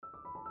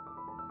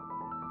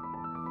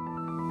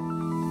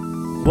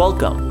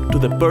Welcome to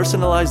the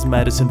Personalized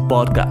Medicine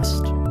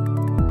Podcast.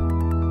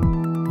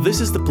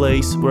 This is the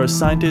place where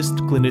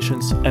scientists,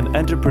 clinicians, and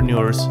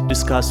entrepreneurs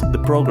discuss the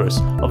progress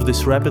of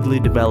this rapidly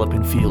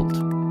developing field.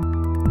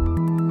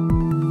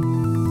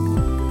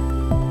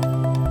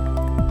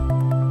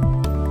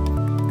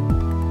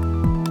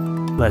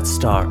 Let's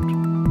start.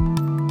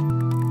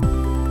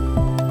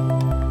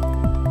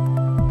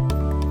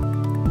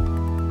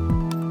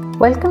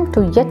 Welcome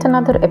to yet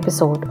another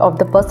episode of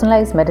the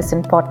Personalized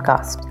Medicine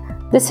Podcast.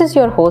 This is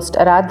your host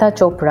Aradhna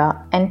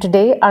Chopra, and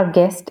today our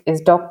guest is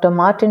Dr.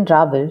 Martin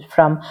Rabel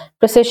from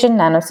Precision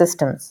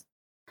Nanosystems.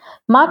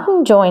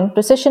 Martin joined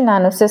Precision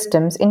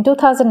Nanosystems in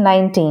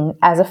 2019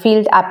 as a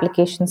field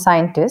application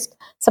scientist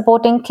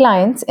supporting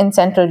clients in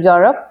Central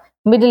Europe,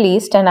 Middle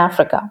East, and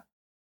Africa.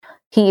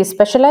 He is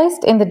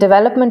specialized in the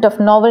development of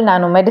novel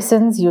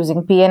nanomedicines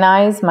using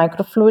PNIs,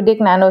 microfluidic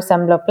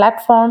nanoassembler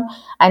platform,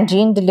 and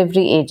gene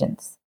delivery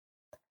agents.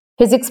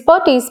 His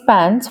expertise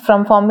spans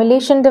from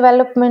formulation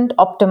development,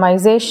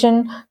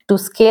 optimization, to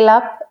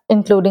scale-up,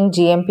 including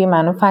GMP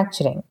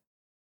manufacturing.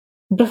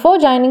 Before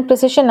joining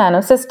Precision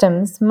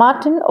Nanosystems,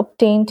 Martin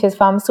obtained his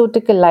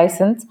pharmaceutical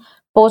license,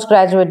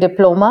 postgraduate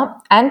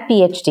diploma, and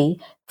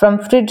PhD from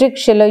Friedrich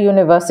Schiller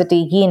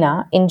University,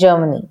 Jena in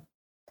Germany.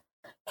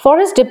 For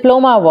his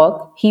diploma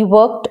work, he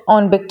worked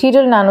on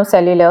bacterial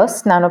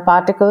nanocellulose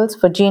nanoparticles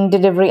for gene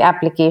delivery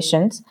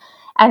applications,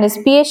 and his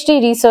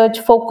PhD research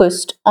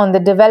focused on the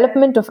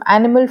development of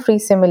animal-free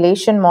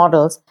simulation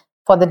models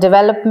for the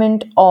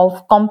development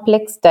of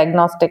complex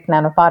diagnostic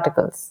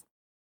nanoparticles.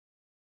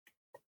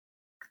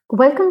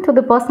 Welcome to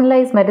the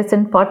Personalized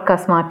Medicine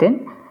Podcast,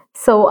 Martin.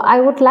 So I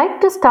would like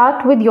to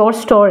start with your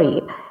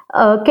story.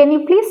 Can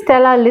you please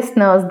tell our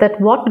listeners that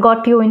what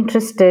got you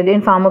interested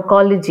in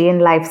pharmacology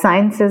and life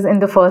sciences in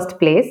the first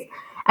place?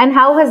 And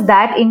how has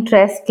that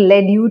interest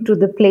led you to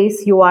the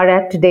place you are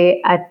at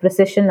today at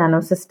Precision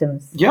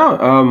Nanosystems?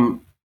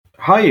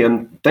 Hi,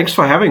 and thanks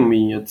for having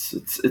me.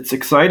 It's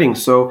exciting.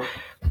 So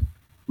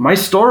my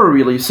story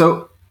really.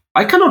 So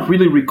I cannot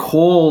really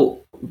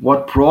recall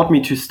what brought me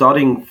to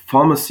studying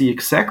pharmacy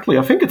exactly.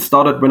 I think it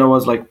started when I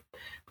was like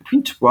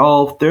between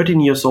 12,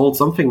 13 years old,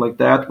 something like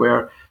that,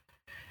 where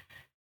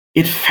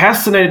it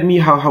fascinated me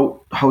how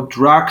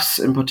drugs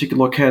in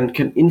particular can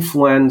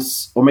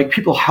influence or make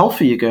people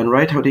healthy again,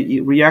 right? How they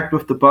react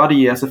with the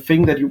body as a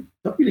thing that you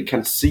not really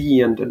can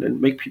see and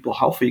make people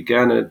healthy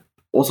again. And it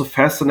also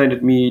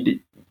fascinated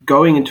me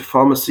going into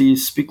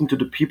pharmacies, speaking to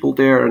the people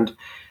there and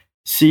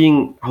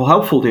seeing how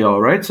helpful they are,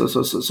 right? So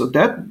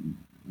that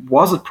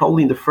was it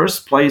probably in the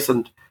first place.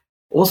 And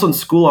also in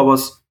school, I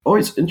was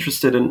always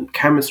interested in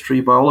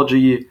chemistry,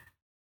 biology,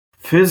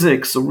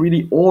 physics, so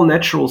really all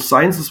natural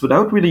sciences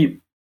without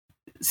really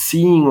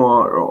seeing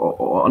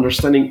or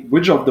understanding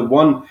which of the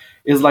one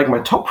is like my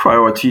top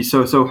priority.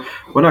 So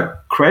when I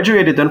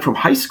graduated then from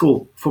high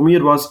school, for me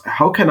it was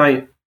how can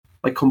I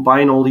like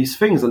combine all these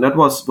things, and that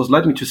was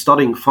led me to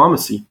studying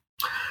pharmacy.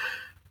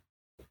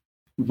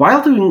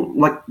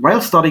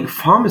 While studying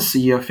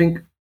pharmacy, I think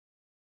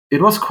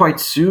it was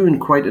quite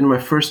in my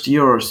first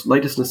year or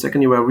latest in the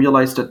second year, where I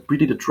realized that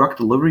really the drug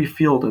delivery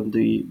field and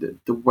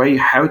the way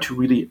how to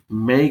really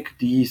make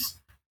these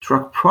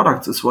drug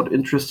products is what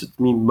interested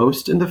me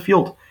most in the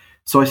field.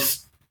 So I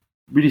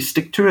really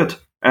stick to it.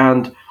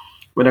 And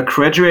when I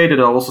graduated,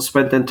 I also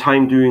spent then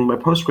time doing my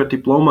postgrad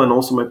diploma and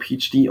also my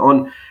PhD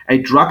on a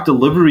drug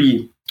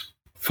delivery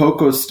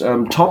focused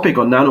topic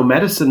on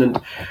nanomedicine.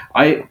 And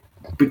I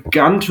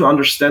began to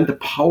understand the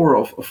power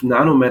of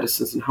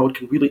nanomedicines and how it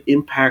can really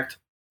impact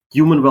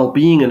human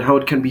well-being and how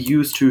it can be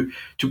used to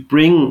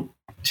bring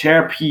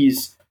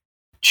therapies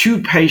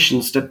to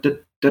patients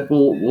that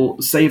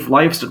will save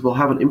lives, that will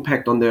have an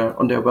impact on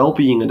their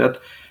well-being. And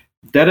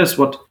that is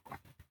what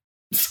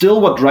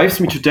drives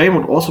me today and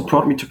what also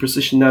brought me to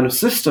Precision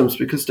Nanosystems,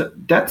 because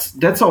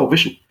that's our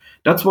vision.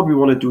 That's what we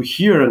want to do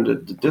here.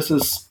 And this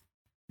is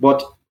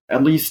what,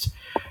 at least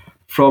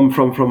from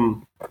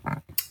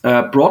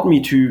brought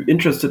me to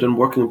interested in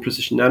working in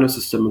Precision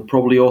Nanosystem, and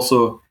probably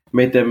also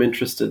made them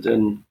interested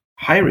in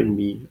hiring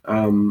me.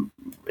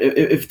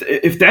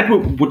 If that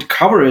would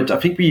cover it, I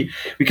think we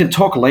can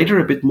talk later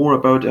a bit more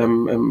about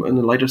in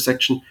a later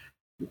section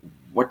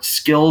what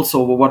skills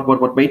or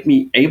what made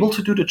me able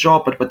to do the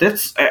job. But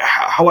that's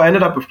how I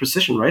ended up with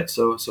Precision, right?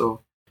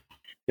 So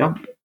yeah.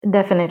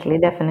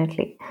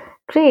 Definitely.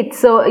 Great.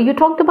 So you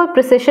talked about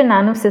Precision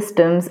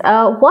Nanosystems.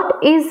 What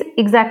is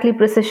exactly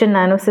Precision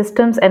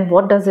Nanosystems and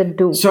what does it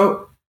do?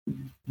 So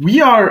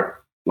we are,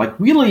 like,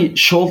 really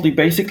shortly,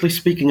 basically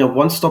speaking, a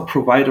one-stop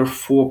provider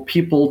for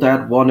people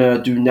that want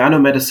to do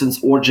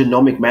nanomedicines or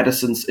genomic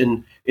medicines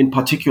in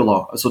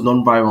particular, so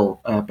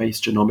non-viral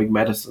based genomic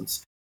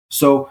medicines.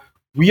 So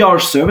we are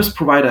a service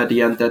provider at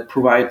the end that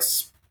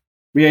provides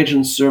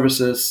reagents,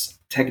 services,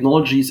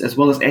 technologies, as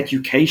well as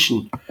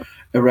education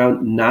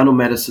around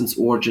nanomedicines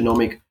or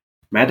genomic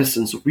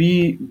medicines.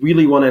 We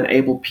really want to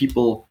enable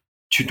people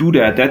to do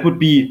that. That would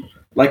be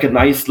like a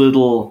nice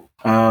little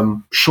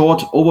short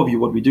overview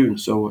what we're doing.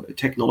 So a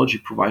technology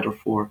provider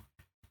for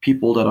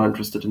people that are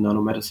interested in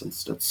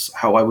nanomedicines. That's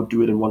how I would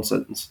do it in one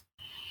sentence.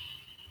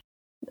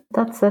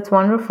 That's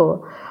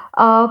wonderful.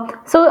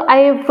 So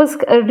I was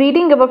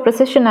reading about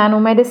precision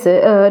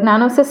nanomedicine,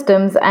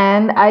 nanosystems,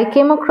 and I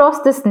came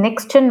across this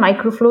next-gen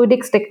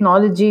microfluidics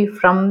technology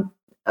from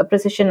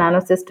Precision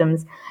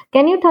Nanosystems.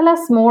 Can you tell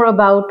us more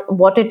about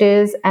what it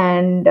is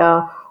and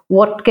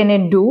what can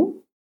it do?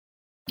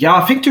 Yeah,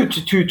 I think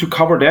to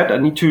cover that, I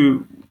need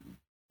to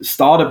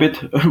start a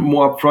bit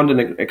more upfront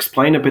and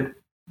explain a bit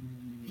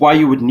why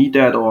you would need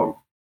that, or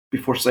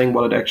before saying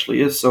what it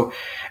actually is. So,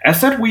 as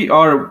said, we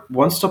are a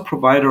one-stop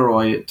provider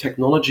or a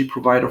technology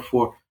provider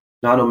for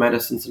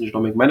nanomedicines and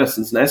genomic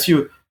medicines. And as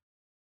you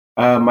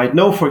might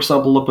know, for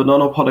example, lipid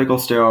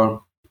nanoparticles, they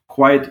are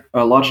quite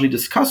largely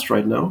discussed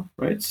right now,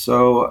 right?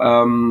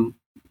 So,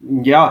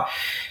 yeah,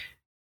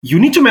 you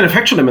need to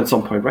manufacture them at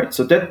some point, right?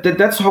 So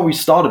that's how we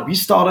started. We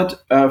started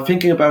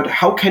thinking about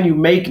how can you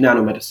make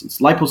nanomedicines,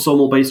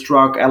 liposomal-based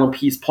drug,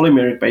 LNPs,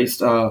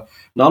 polymeric-based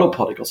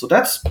nanoparticles. So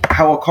that's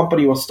how our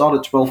company was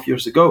started 12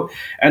 years ago.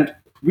 And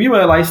we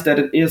realized that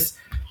it is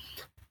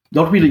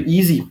not really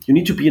easy. You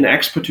need to be an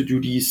expert to do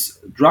these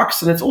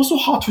drugs, and it's also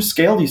hard to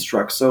scale these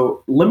drugs.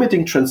 So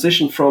limiting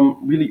transition from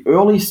really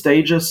early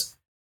stages,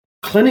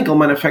 clinical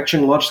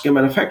manufacturing, large-scale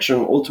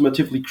manufacturing,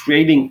 ultimately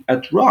creating a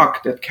drug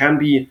that can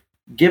be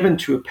given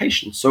to a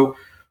patient. So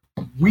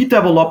we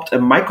developed a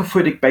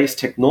microfluidic-based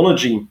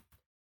technology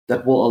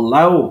that will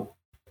allow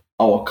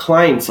our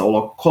clients,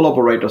 our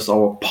collaborators,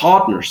 our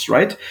partners,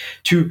 right,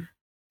 to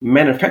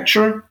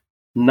manufacture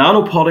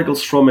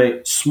nanoparticles from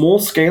a small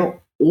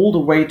scale all the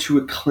way to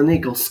a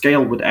clinical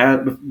scale with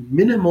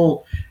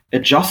minimal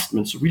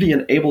adjustments, really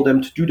enable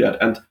them to do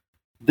that. And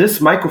this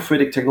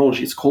microfluidic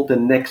technology is called the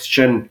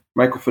next-gen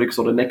microfluidics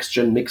or the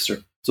next-gen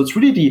mixer. So it's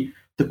really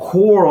the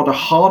core or the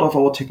heart of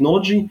our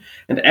technology,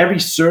 and every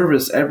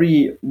service,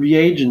 every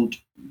reagent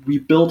we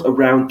built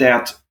around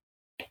that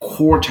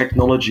core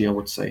technology, I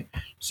would say.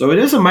 So it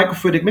is a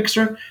microfluidic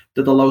mixer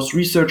that allows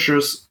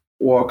researchers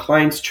or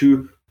clients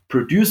to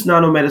produce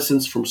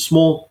nanomedicines from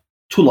small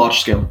to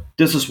large scale.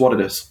 This is what it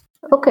is.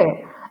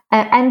 Okay.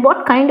 And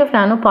what kind of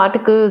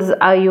nanoparticles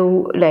are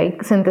you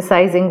like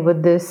synthesizing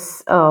with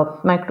this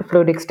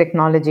microfluidics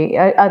technology?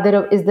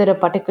 Is there a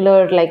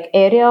particular like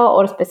area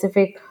or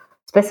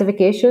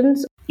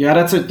specifications? Yeah,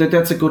 that's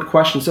a good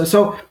question.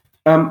 So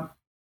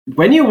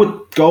when you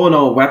would go on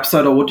our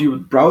website or what you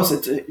would browse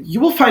it, you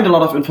will find a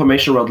lot of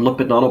information around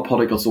lipid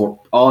nanoparticles or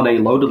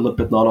RNA-loaded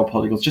lipid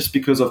nanoparticles, just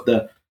because of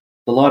the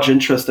large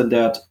interest in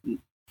that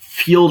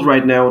field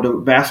right now, the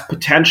vast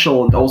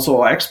potential, and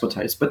also our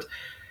expertise. But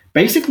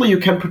basically, you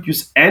can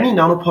produce any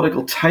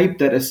nanoparticle type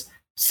that is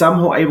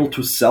somehow able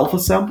to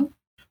self-assemble,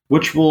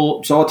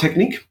 so our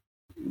technique,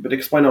 but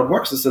explain how it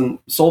works, is a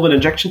solvent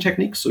injection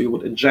technique. So you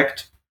would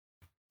inject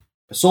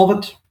a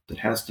solvent that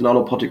has the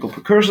nanoparticle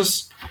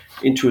precursors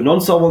into a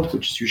non-solvent,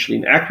 which is usually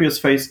an aqueous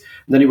phase,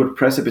 and then you would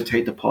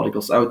precipitate the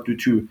particles out due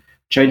to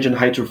change in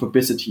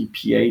hydrophobicity,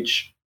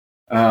 pH.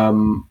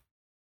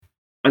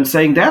 And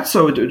saying that,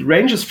 so it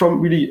ranges from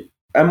really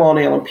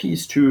mRNA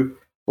LNPs to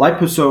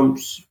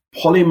liposomes,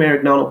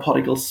 polymeric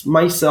nanoparticles,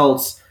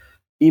 micelles,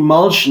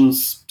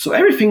 emulsions, so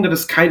everything that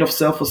is kind of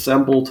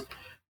self-assembled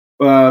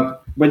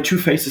when two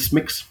phases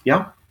mix.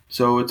 Yeah,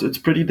 so it's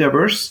pretty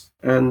diverse,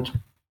 and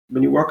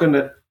when you work in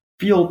that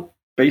field,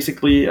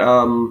 basically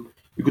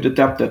you could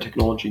adapt that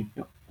technology.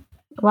 Yeah.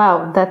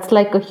 Wow, that's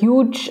like a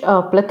huge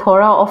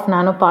plethora of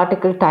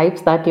nanoparticle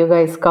types that you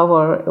guys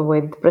cover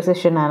with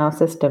Precision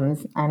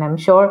Nanosystems. And I'm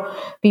sure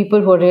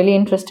people who are really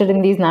interested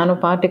in these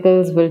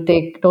nanoparticles will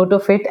take note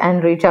of it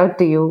and reach out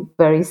to you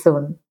very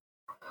soon.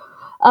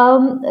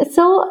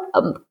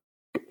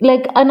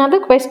 Like another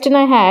question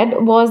I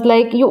had was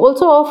like you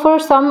also offer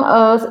some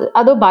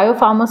other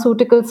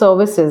biopharmaceutical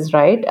services,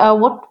 right?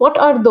 What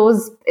are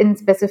those in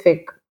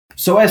specific?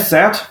 So as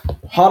said,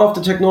 heart of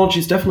the technology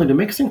is definitely the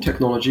mixing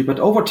technology, but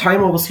over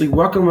time, obviously,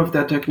 working with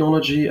that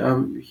technology,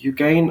 you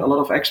gain a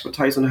lot of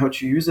expertise on how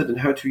to use it and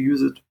how to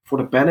use it for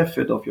the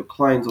benefit of your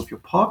clients, of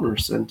your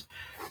partners,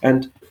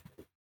 and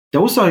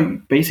those are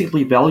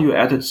basically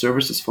value-added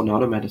services for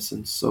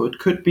nanomedicine. So it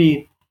could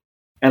be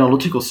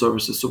analytical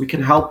services, so we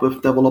can help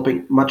with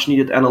developing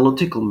much-needed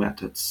analytical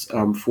methods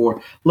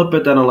for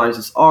lipid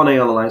analysis,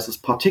 RNA analysis,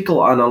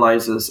 particle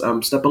analysis,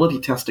 stability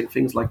testing,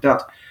 things like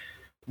that.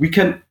 We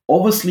can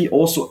obviously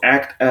also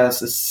act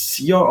as a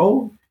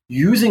CRO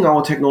using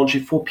our technology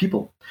for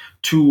people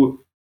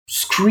to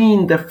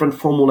screen different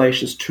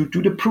formulations, to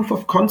do the proof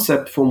of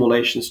concept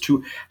formulations,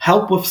 to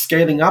help with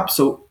scaling up.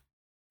 So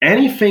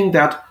anything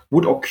that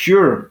would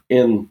occur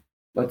in,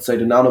 let's say,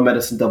 the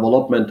nanomedicine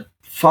development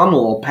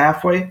funnel or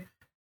pathway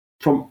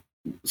from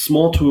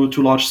small to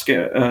large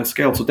scale.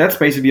 So that's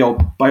basically our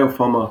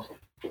biopharma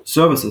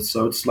services.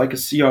 So it's like a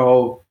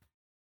CRO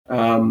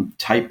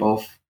type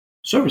of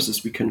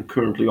services we can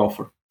currently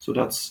offer. So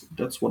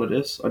that's what it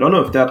is. I don't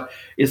know if that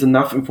is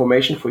enough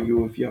information for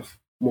you, if you have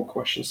more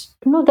questions.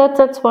 No,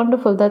 that's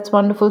wonderful. That's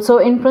wonderful. So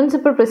in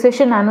principle,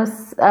 Precision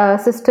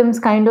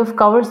Nanosystems kind of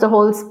covers the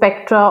whole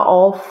spectra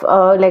of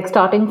like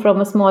starting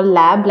from a small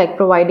lab, like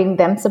providing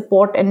them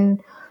support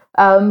and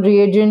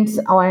reagents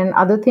and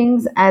other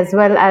things, as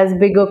well as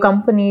bigger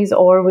companies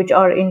or which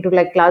are into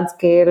like large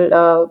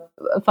scale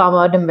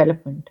pharma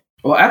development?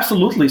 Well,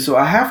 absolutely. So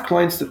I have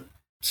clients that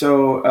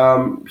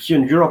here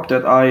in Europe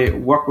that I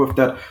work with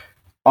that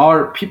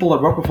are people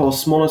that work with our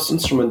smallest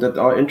instrument that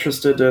are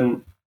interested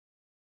in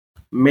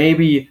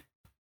maybe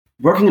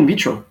working in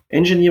vitro,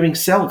 engineering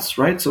cells,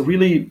 right? So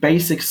really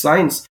basic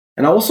science.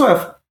 And I also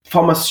have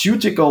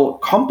pharmaceutical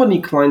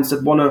company clients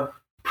that want to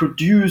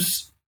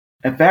produce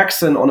a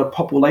vaccine on a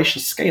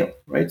population scale,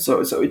 right?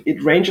 So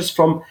it ranges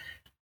from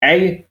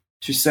A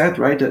to Z,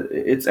 right?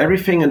 It's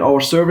everything, and our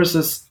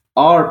services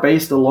are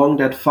based along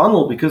that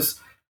funnel because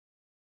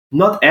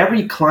not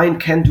every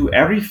client can do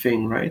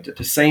everything, right, at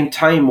the same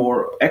time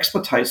or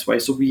expertise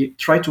wise. So we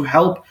try to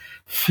help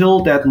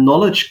fill that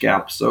knowledge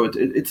gap. So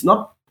it's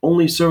not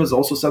only service,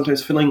 also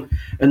sometimes filling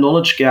a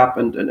knowledge gap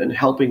and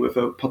helping with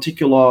a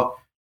particular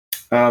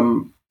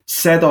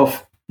set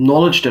of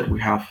knowledge that we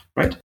have,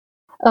 right?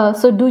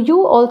 So do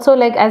you also,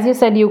 like as you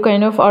said, you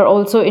kind of are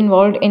also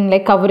involved in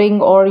like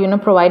covering or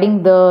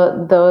providing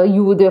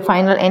the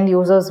final end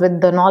users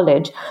with the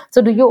knowledge.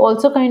 So do you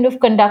also kind of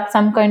conduct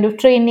some kind of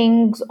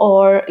trainings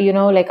or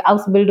like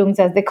Ausbildungs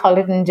as they call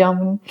it in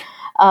German,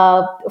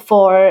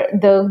 for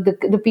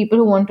the people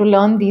who want to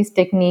learn these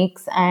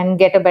techniques and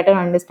get a better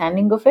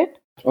understanding of it?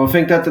 Well, I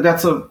think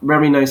that's a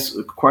very nice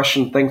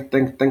question.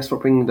 Thanks for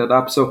bringing that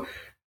up. So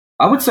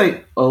I would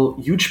say a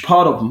huge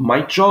part of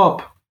my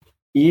job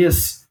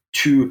is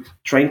to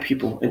train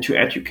people and to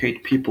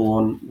educate people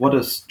on what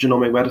is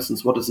genomic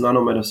medicines, what is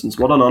nanomedicines,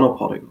 what are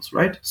nanoparticles,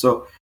 right?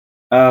 So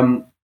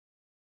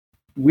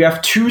we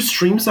have two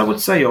streams, I would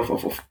say,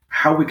 of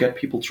how we get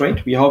people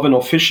trained. We have an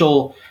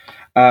official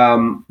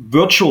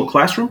virtual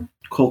classroom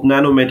called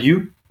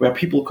NanoMedU, where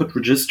people could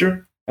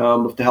register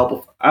with the help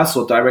of us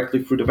or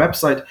directly through the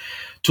website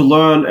to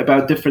learn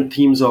about different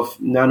themes of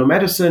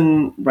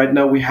nanomedicine. Right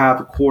now, we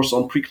have a course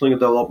on preclinical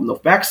development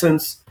of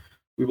vaccines.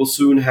 We will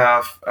soon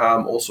have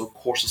also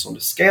courses on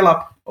the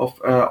scale-up of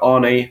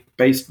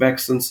RNA-based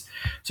vaccines.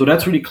 So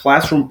that's really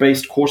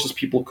classroom-based courses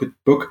people could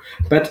book.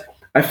 But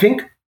I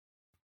think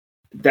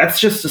that's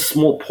just a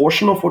small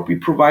portion of what we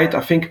provide.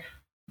 I think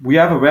we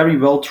have a very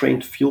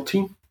well-trained field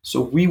team.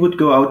 So we would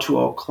go out to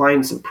our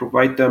clients and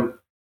provide them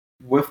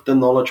with the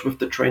knowledge, with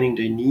the training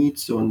they need.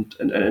 So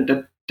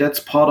and that's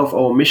part of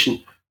our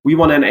mission. We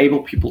want to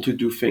enable people to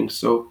do things.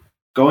 So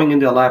going in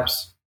their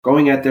labs,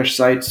 going at their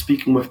sites,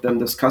 speaking with them,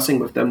 discussing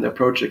with them their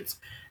projects,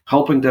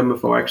 helping them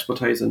with our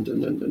expertise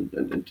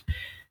and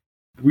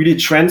really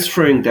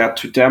transferring that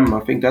to them.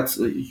 I think that's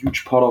a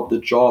huge part of the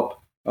job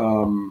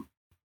and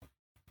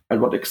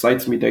what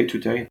excites me day to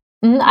day.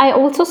 I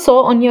also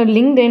saw on your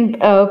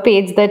LinkedIn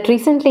page that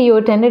recently you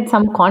attended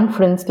some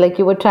conference, like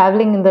you were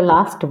traveling in the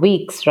last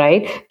weeks,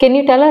 right? Can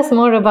you tell us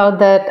more about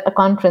that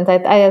conference?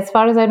 As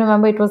far as I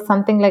remember, it was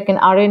something like an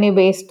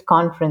RNA-based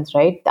conference,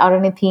 right?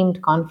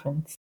 RNA-themed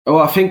conference. Oh,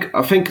 I think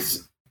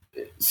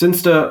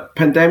since the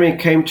pandemic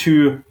came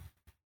to,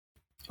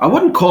 I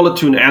wouldn't call it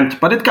to an end,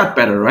 but it got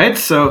better, right?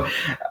 So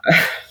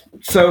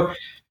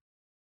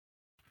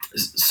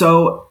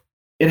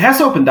it has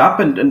opened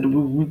up, and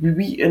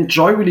we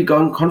enjoy really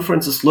going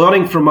conferences,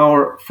 learning from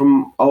our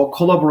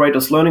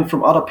collaborators, learning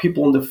from other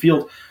people in the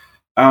field,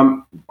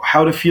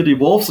 how the field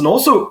evolves, and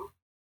also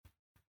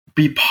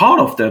be part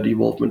of that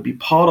evolvement, be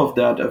part of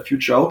that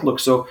future outlook.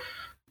 So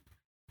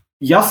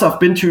yes, I've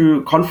been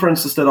to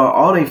conferences that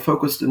are RNA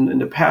focused in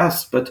the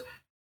past, but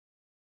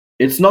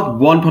it's not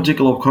one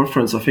particular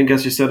conference. I think,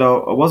 as you said, I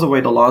was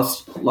away the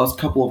last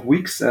couple of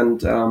weeks,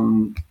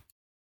 and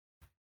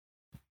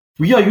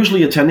we are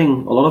usually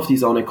attending a lot of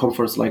these RNA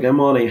conferences like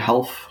mRNA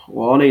Health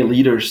or RNA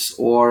Leaders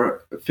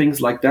or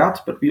things like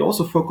that. But we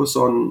also focus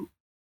on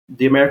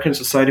the American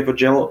Society for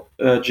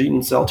Gene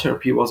and Cell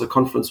Therapy was a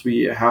conference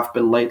we have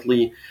been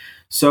lately.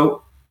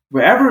 So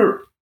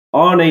wherever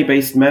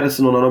RNA-based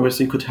medicine or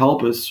nanomedicine could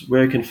help us,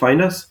 where you can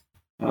find us.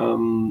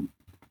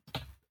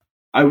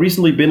 I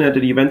recently been at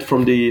an event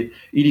from the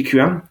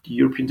EDQM, the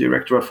European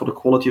Directorate for the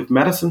Quality of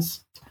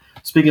Medicines,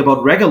 speaking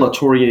about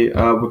regulatory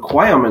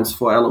requirements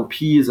for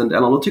LNPs and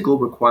analytical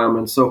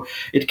requirements. So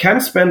it can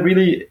span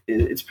really,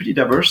 it's pretty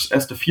diverse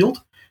as the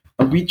field,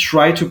 and we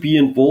try to be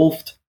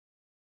involved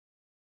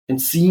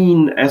and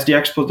seen as the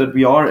expert that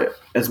we are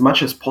as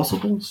much as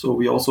possible. So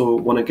we also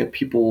want to get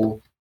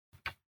people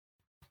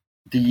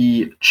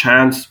the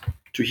chance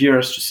to hear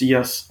us, to see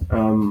us,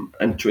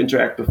 and to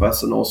interact with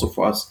us, and also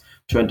for us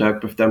to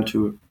interact with them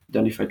to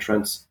identify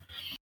trends.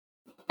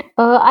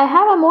 I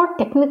have a more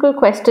technical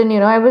question.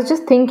 I was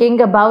just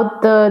thinking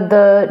about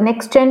the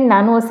next gen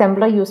nano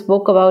assembler you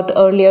spoke about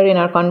earlier in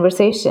our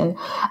conversation.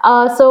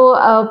 And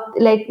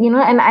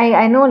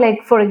I know,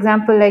 like, for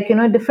example, like,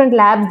 different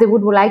labs, they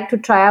would like to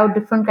try out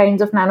different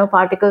kinds of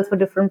nanoparticles for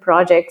different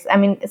projects. I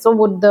mean, so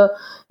would the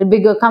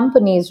bigger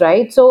companies,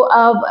 right? So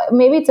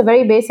maybe it's a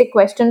very basic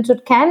question. So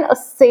can a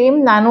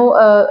same nano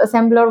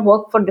assembler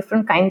work for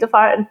different kinds of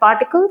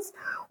particles?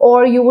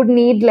 Or you would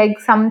need like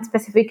some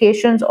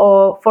specifications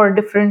or for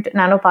different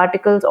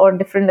nanoparticles or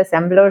different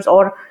assemblers,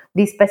 or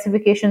these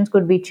specifications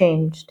could be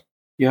changed?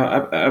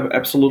 Yeah,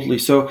 absolutely.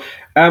 So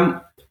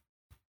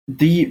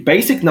the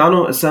basic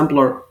nano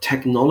assembler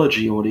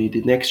technology, or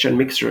the next gen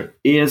mixer,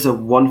 is a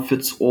one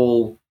fits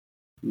all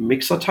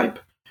mixer type.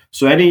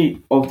 So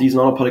any of these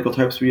nanoparticle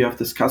types we have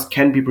discussed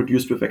can be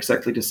produced with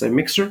exactly the same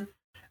mixer,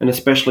 and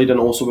especially then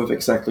also with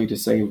exactly the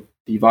same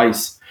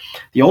device.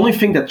 The only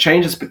thing that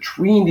changes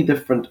between the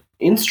different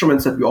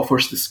instruments that we offer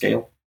is the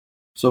scale.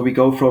 So we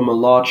go from a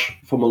low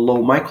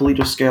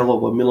microliter scale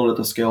or a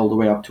milliliter scale all the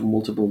way up to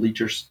multiple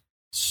liters.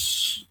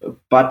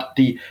 But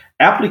the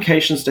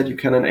applications that you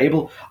can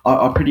enable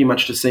are pretty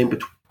much the same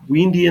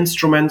between the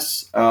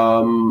instruments.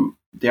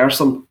 There are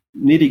some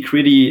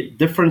nitty-gritty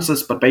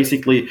differences, but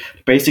basically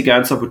the basic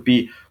answer would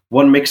be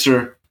one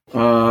mixer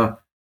to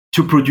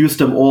produce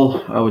them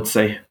all. I would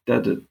say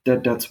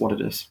that's what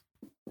it is.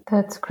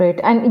 That's great.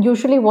 And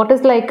usually, what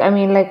is like, I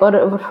mean, like,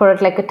 or for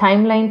like a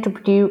timeline to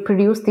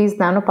produce these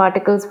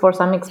nanoparticles for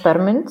some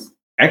experiments?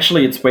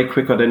 Actually, it's way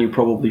quicker than you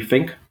probably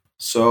think.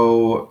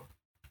 So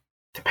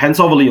depends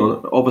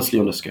obviously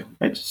on the scale,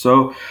 right?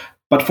 So,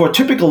 but for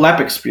typical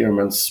lab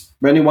experiments,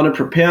 when you want to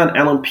prepare an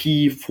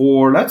LNP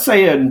for, let's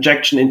say, an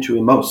injection into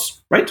a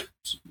mouse, right?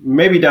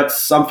 Maybe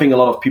that's something a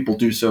lot of people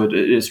do, so it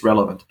is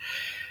relevant.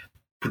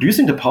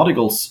 Producing the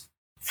particles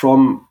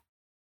from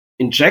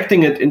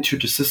injecting it into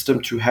the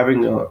system to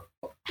having a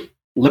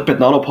lipid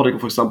nanoparticle,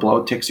 for example,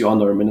 it takes you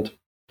under a minute.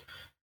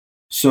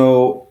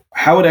 So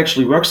how it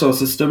actually works, our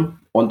system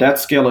on that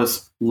scale,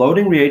 is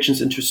loading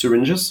reagents into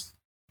syringes,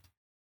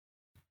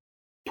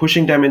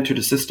 pushing them into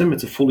the system.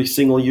 It's a fully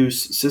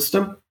single-use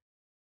system.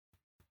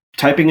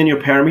 Typing in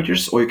your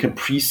parameters, or you can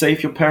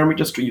pre-save your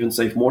parameters to even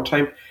save more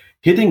time,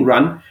 hitting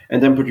run,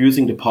 and then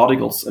producing the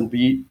particles. And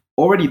we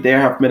already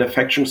there have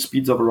manufacturing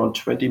speeds of around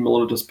 20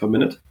 milliliters per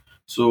minute.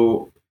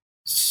 So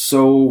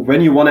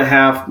when you want to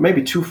have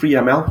maybe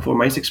 2-3 ml for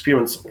mice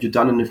experiments, you're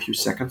done in a few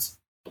seconds,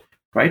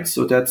 right?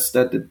 So that's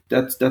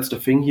the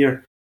thing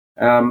here.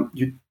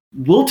 You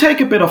will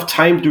take a bit of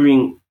time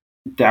doing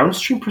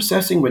downstream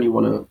processing when you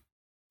want to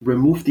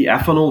remove the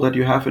ethanol that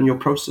you have in your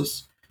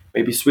process,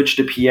 maybe switch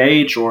the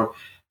pH or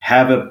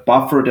have a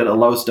buffer that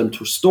allows them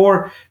to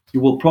store. You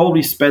will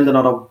probably spend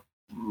another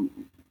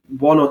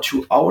 1 or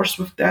 2 hours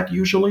with that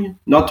usually.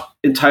 Not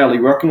entirely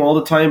working all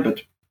the time,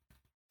 but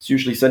it's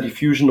usually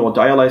centrifusion or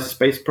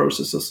dialysis-based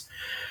processes.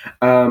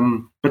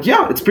 But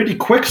yeah, it's pretty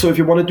quick. So if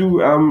you want to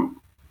do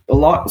a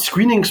lot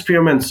screening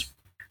experiments,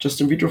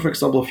 just in vitro, for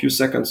example, a few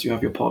seconds, you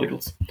have your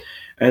particles.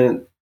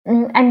 And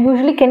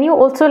usually, can you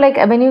also, like,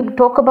 when you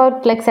talk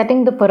about like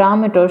setting the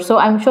parameters, so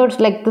I'm sure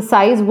like the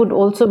size would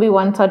also be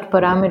one such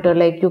parameter,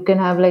 like you can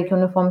have like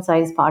uniform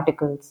size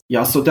particles.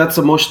 Yeah, so that's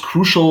the most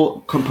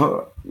crucial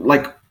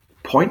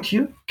point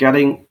here,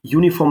 getting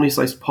uniformly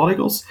sized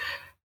particles.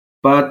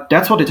 But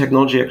that's what the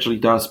technology actually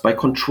does. By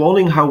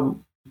controlling how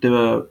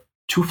the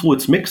two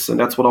fluids mix, and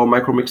that's what our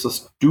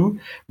micromixers do,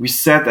 we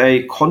set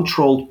a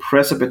controlled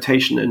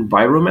precipitation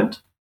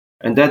environment,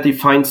 and that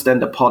defines then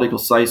the particle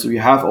size. So you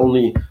have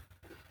only,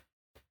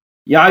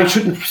 I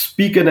shouldn't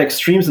speak in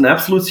extremes and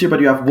absolutes here, but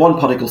you have one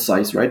particle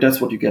size, right? That's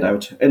what you get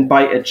out. And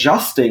by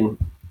adjusting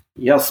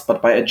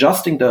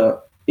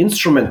the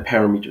instrument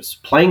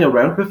parameters, playing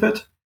around with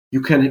it,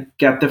 you can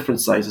get different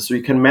sizes. So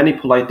you can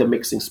manipulate the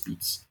mixing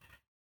speeds.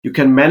 You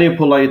can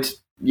manipulate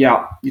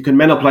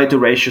the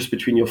ratios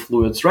between your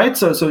fluids, right?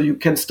 So you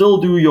can still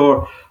do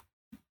your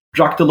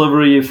drug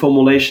delivery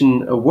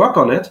formulation work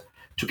on it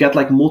to get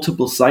like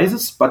multiple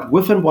sizes, but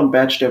within one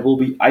batch, there will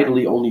be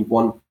ideally only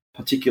one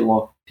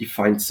particular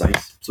defined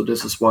size. So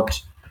this is what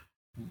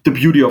the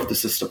beauty of the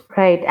system.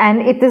 Right.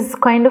 And it is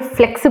kind of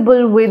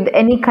flexible with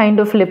any kind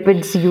of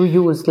lipids you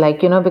use,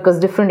 like, because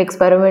different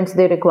experiments,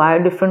 they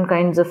require different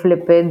kinds of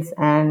lipids.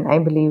 And I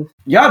believe.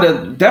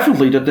 Yeah,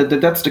 definitely.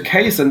 That's the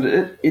case. And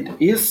it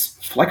is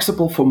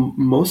flexible for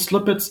most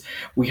lipids.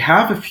 We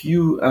have a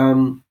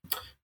few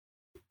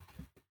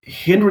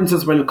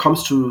hindrances when it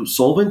comes to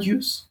solvent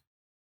use.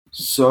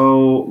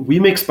 So we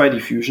mix by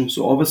diffusion.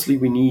 So obviously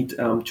we need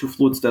two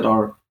fluids that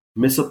are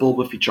miscible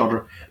with each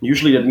other.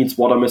 Usually that means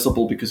water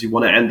miscible because you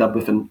want to end up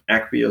with an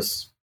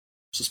aqueous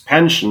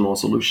suspension or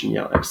solution.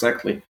 Yeah,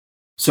 exactly.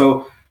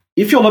 So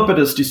if your lipid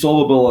is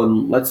dissolvable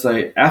in, let's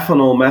say,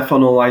 ethanol,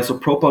 methanol,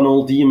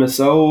 isopropanol,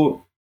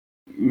 DMSO,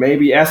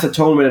 maybe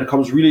acetone when it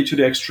comes really to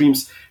the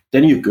extremes,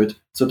 then you're good.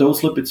 So those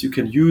lipids you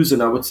can use,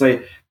 and I would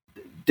say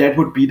that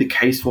would be the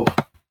case for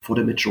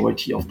the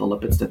majority of the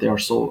lipids, that they are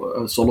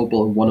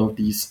soluble in one of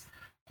these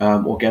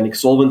organic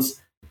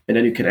solvents. And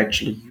then you can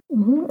actually.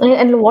 Mm-hmm.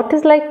 And what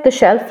is like the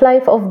shelf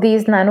life of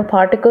these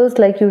nanoparticles?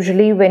 Like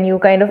usually when you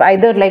kind of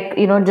either like,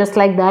 just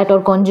like that,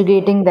 or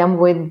conjugating them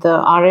with the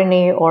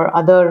RNA or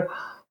other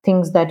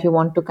things that you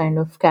want to kind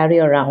of carry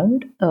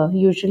around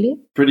usually?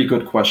 Pretty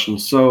good question.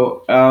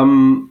 So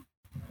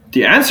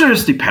the answer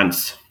is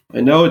depends.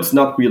 I know it's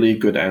not really a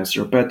good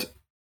answer, but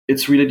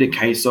it's really the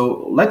case.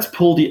 So let's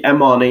pull the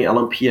mRNA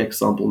LNP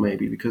example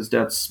maybe, because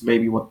that's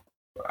maybe what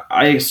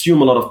I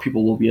assume a lot of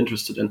people will be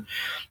interested in.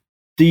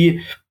 The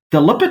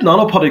lipid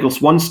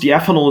nanoparticles, once the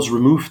ethanol is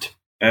removed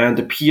and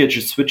the pH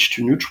is switched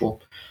to neutral,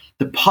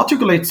 the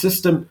particulate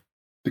system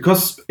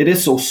because it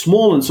is so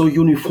small and so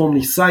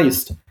uniformly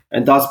sized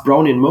and thus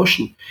Brownian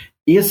motion,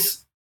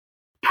 is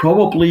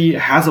probably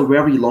has a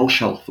very long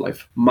shelf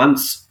life,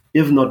 months,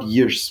 if not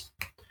years.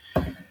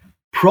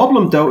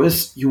 Problem though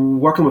is you're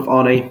working with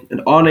RNA,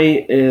 and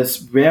RNA is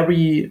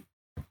very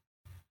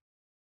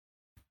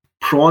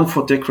prone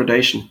for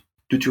degradation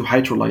due to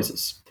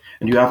hydrolysis.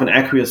 And you have an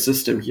aqueous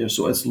system here.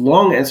 So as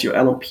long as your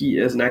LNP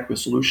is an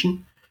aqueous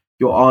solution,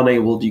 your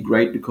RNA will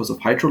degrade because of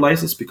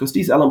hydrolysis, because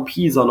these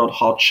LNPs are not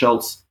hard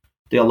shells.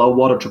 They allow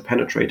water to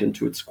penetrate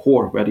into its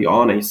core where the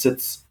RNA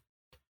sits.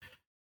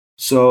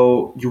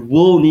 So you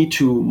will need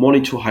to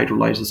monitor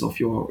hydrolysis of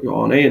your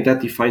RNA, and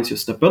that defines your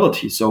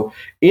stability. So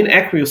in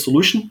aqueous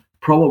solution,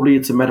 probably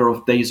it's a matter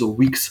of days or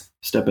weeks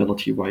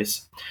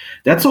stability-wise.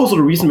 That's also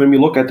the reason when we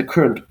look at the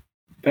current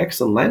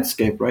vaccine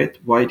landscape, right?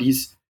 Why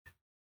these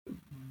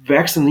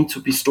vaccines need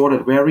to be stored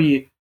at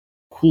very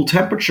cool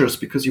temperatures,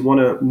 because you want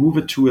to move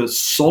it to a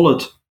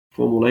solid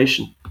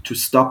formulation to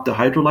stop the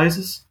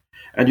hydrolysis,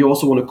 and you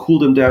also want to cool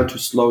them down to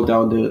slow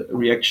down the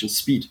reaction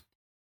speed.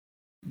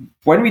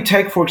 When we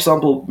take, for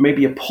example,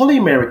 maybe a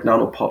polymeric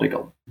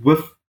nanoparticle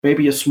with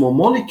maybe a small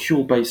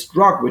molecule-based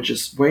drug, which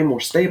is way more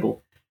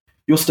stable,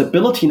 your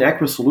stability in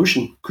aqueous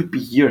solution could be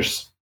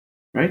years,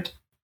 right?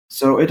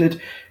 So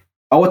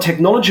our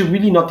technology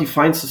really not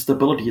defines the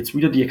stability. It's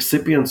really the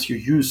excipients you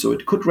use. So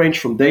it could range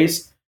from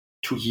days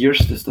to years,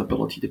 the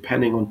stability,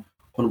 depending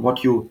on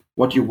what you're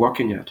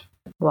working at.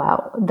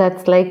 Wow,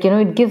 that's like,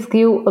 it gives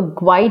you a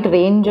wide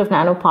range of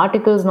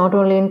nanoparticles, not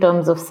only in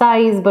terms of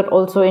size, but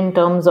also in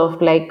terms of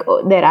like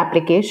their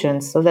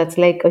applications. So that's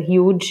like a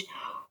huge,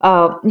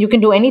 you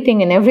can do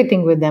anything and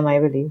everything with them, I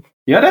believe.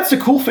 Yeah, that's the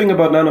cool thing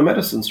about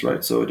nanomedicines,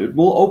 right? So it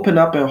will open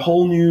up a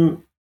whole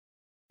new,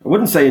 I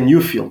wouldn't say a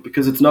new field,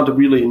 because it's not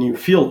really a new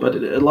field, but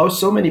it allows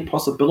so many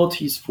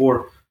possibilities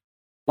for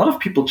a lot of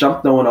people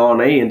jump now on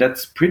RNA, and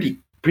that's pretty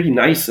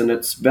nice and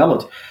it's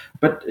valid.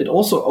 But it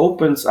also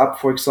opens up,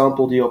 for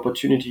example, the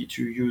opportunity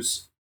to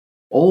use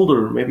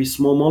older, maybe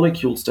small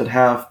molecules that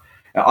have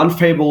an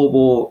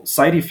unfavorable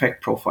side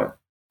effect profile,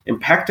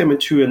 impact them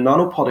into a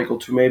nanoparticle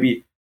to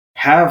maybe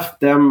have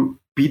them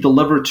be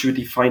delivered to a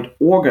defined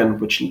organ,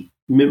 which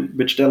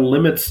then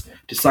limits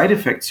the side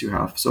effects you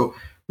have. So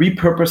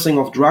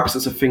repurposing of drugs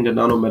is a thing that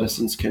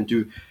nanomedicines can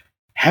do.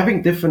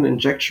 Having different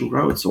injection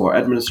routes or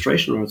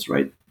administration routes,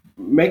 right?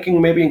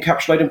 Making maybe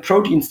encapsulating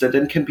proteins that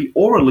then can be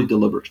orally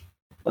delivered.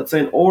 Let's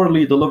say an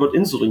orally delivered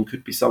insulin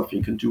could be something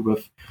you can do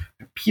with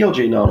a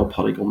PLJ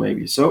nanoparticle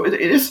maybe. So it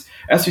is,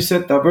 as you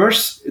said,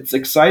 diverse. It's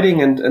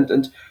exciting,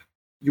 and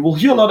you will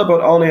hear a lot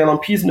about RNA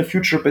LNPs in the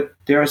future, but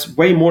there's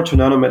way more to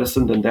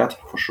nanomedicine than that,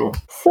 for sure.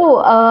 So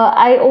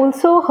I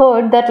also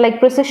heard that like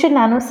Precision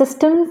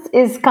Nanosystems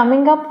is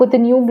coming up with a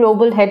new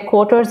global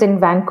headquarters in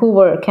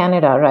Vancouver,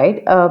 Canada,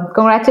 right?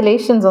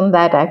 Congratulations on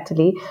that,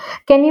 actually.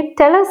 Can you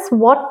tell us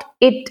what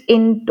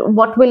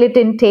will it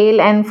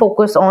entail and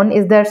focus on?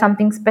 Is there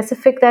something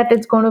specific that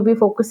it's going to be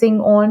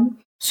focusing on?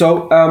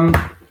 So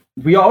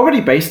we are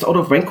already based out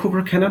of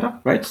Vancouver, Canada,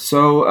 right?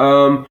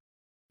 So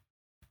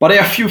but there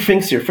are a few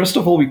things here. First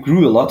of all, we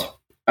grew a lot,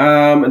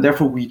 and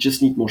therefore we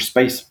just need more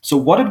space. So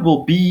what it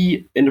will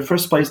be in the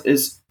first place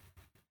is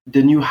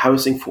the new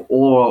housing for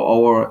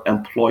all our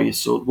employees.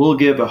 So it will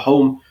give a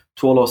home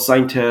to all our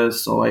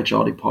scientists, our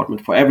HR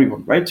department, for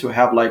everyone, right? To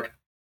have like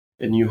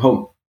a new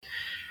home.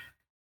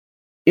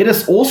 It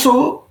is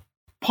also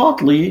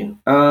partly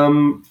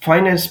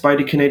financed by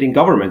the Canadian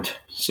government.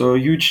 So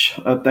huge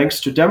thanks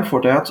to them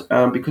for that,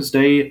 because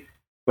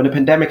when the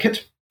pandemic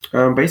hit,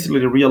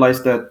 basically they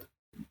realized that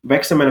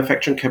vaccine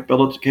manufacturing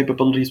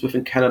capabilities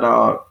within Canada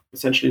are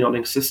essentially not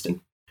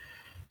existing.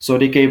 So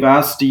they gave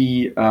us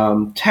the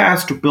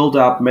task to build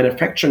up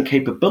manufacturing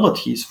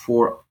capabilities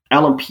for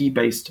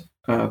LNP-based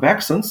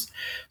vaccines.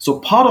 So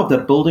part of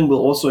that building will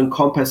also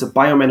encompass a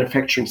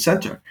biomanufacturing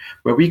center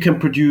where we can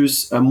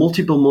produce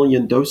multiple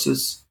million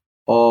doses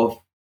of,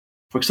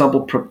 for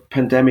example,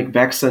 pandemic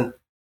vaccine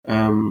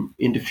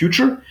in the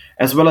future,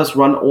 as well as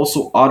run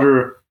also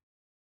other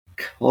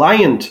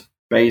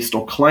client-based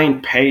or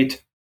client-paid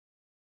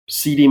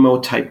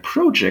CDMO type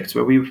projects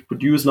where we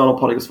produce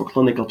nanoparticles for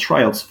clinical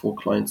trials for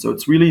clients. So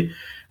it's really a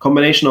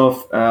combination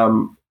of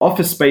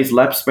office space,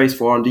 lab space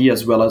for R&D,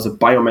 as well as a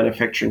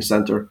biomanufacturing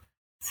center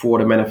for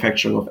the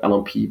manufacturing of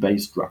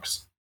LNP-based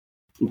drugs,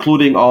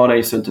 including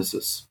RNA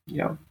synthesis.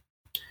 Yeah.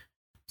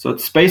 So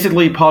it's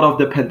basically part of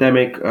the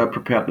pandemic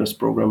preparedness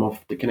program of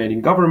the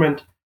Canadian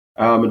government.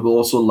 It will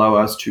also allow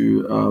us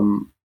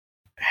to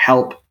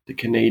help the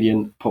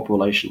Canadian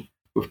population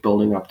with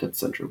building up that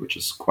center, which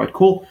is quite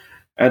cool.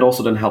 And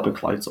also then helping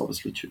clients,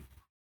 obviously, too.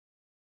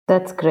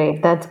 That's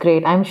great. That's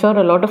great. I'm sure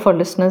a lot of our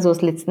listeners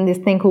who's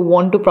listening who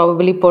want to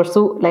probably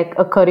pursue like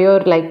a career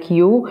like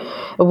you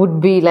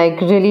would be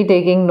like really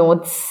taking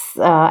notes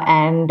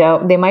and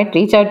they might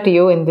reach out to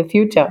you in the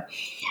future.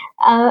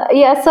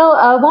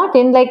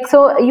 Martin,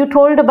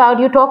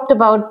 you talked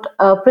about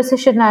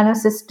precision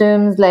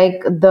nanosystems,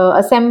 like the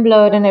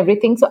assembler and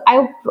everything. So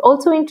I'm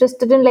also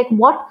interested in like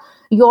what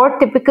your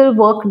typical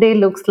work day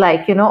looks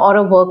like, or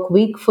a work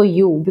week for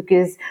you,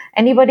 because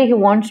anybody who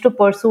wants to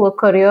pursue a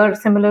career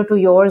similar to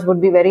yours would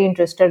be very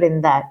interested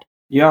in that.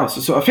 Yeah,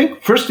 so I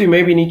think first we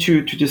maybe need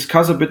to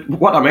discuss a bit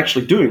what I'm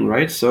actually doing,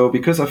 right? So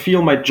because I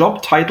feel my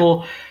job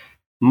title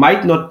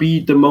might not be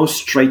the most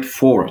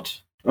straightforward.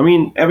 I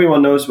mean,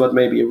 everyone knows what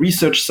maybe a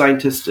research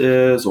scientist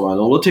is or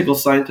analytical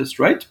scientist,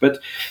 right? But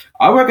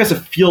I work as a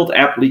field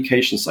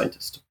application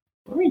scientist.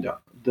 I mean,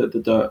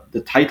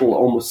 the title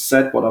almost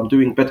said what I'm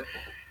doing, but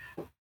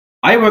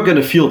I work in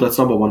a field, that's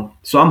number one.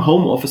 So I'm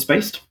home office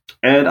based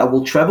and I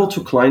will travel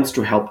to clients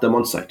to help them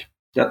on site.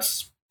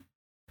 That's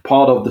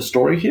part of the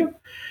story here.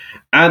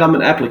 And I'm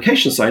an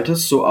application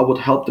scientist, so I would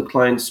help the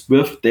clients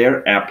with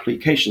their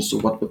applications. So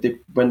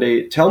when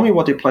they tell me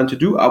what they plan to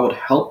do, I would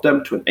help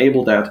them to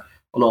enable that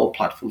on all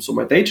platforms. So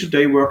my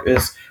day-to-day work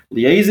is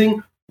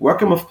liaising,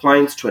 working with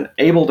clients to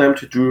enable them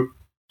to do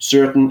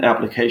certain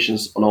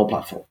applications on all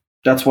platforms.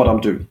 That's what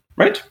I'm doing,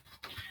 right?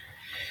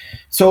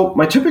 So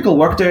my typical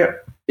workday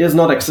is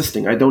not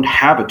existing. I don't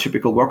have a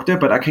typical workday,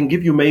 but I can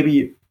give you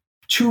maybe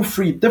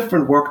 2-3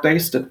 different work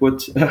days that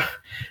would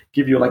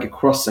give you like a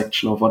cross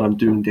section of what I'm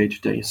doing day to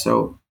day.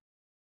 So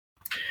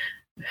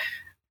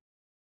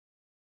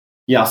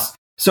yes.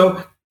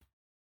 So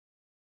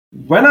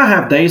when I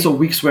have days or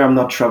weeks where I'm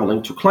not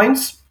traveling to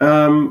clients,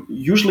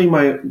 usually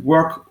my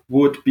work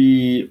would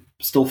be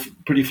still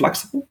pretty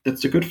flexible.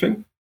 That's a good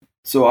thing.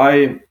 So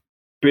I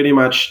pretty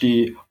much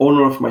the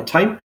owner of my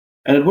time.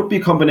 And it would be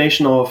a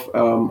combination of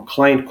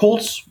client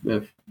calls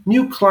with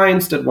new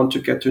clients that want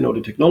to get to know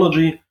the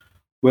technology,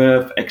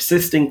 with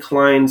existing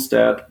clients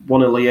that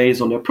want to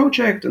liaise on their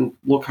project and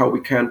look how we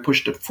can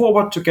push that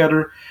forward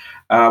together,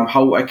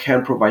 how I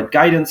can provide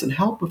guidance and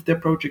help with their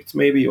projects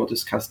maybe, or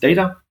discuss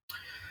data.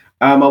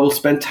 I will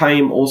spend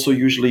time also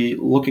usually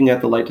looking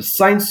at the latest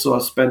science. So I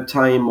spend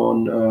time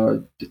on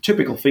the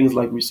typical things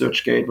like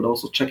ResearchGate, but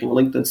also checking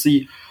LinkedIn,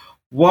 see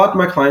what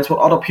my clients, what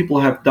other people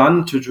have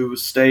done to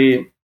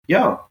stay,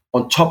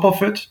 on top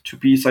of it, to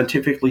be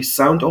scientifically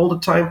sound all the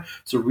time.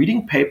 So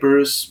reading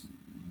papers,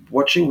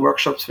 watching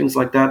workshops, things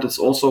like that is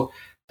also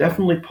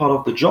definitely part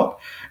of the job.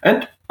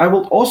 And I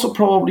will also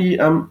probably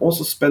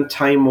also spend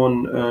time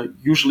on,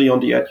 usually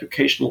on the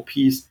educational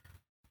piece,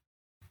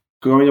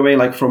 going away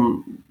like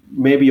from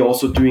maybe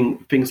also doing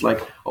things like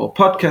our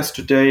podcast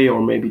today,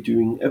 or maybe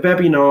doing a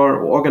webinar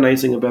or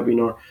organizing a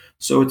webinar.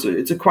 So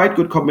it's a quite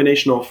good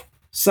combination of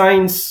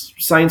science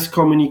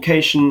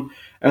communication,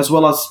 as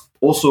well as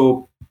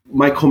also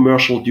my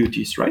commercial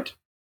duties, right?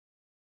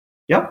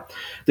 Yeah,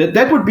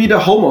 that would be the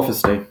home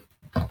office day.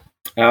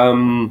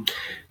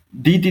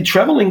 The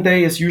traveling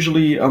day is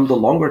usually the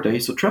longer day.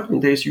 So traveling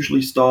days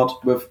usually start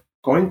with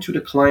going to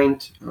the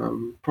client,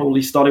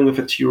 probably starting with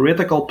a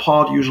theoretical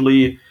part,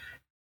 usually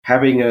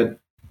having a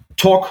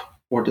talk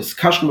or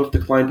discussion with the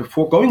client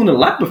before going in the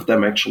lab with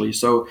them, actually.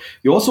 So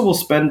you also will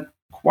spend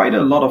quite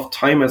a lot of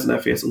time as an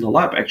FAS in the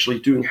lab, actually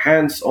doing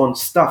hands-on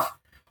stuff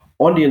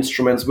on the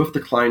instruments with the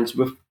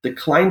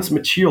client's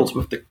materials,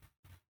 with the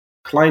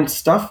client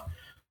stuff,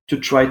 to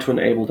try to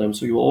enable them.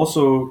 So you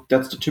also,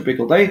 that's the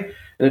typical day.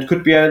 And it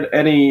could be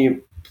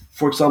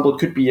for example, it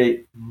could be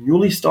a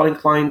newly starting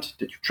client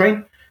that you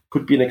train,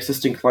 could be an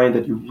existing client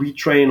that you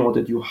retrain or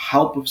that you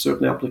help with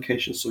certain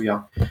applications. So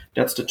yeah,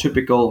 that's the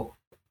typical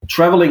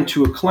traveling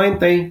to a client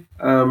day.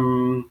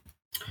 And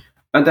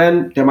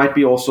then there might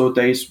be also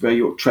days where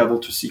you travel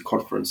to see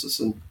conferences.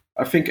 And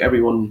I think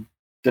everyone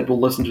that will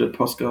listen to the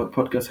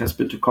podcast has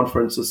been to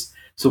conferences.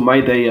 So my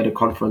day at a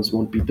conference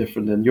won't be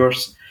different than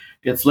yours.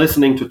 It's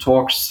listening to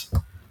talks,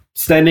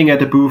 standing at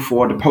the booth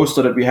or the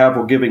poster that we have,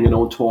 or giving an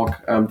own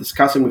talk,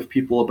 discussing with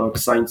people about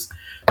science.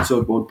 So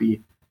it won't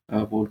be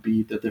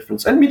the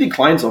difference. And meeting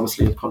clients,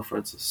 obviously, at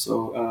conferences.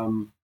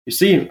 So you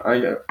see,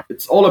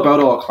 it's all about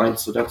our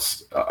clients. So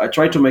I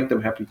try to make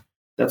them happy.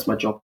 That's my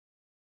job.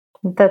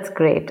 That's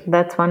great.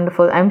 That's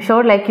wonderful. I'm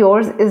sure like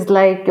yours is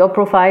like, your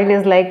profile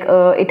is like,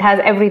 it has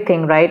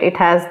everything, right? It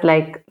has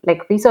like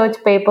research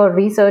paper,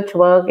 research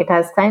work, it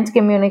has science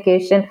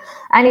communication,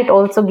 and it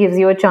also gives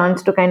you a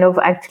chance to kind of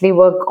actually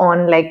work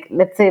on, like,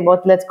 let's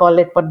call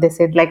it what they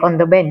said, like on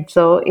the bench.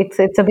 So it's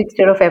a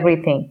mixture of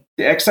everything.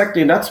 Yeah,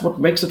 exactly. And that's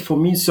what makes it for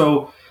me.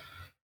 So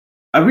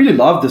I really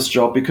love this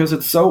job because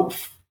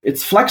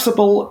it's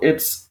flexible.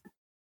 It's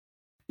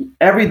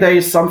every day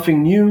is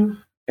something new.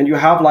 And you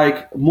have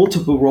like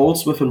multiple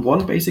roles within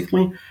one,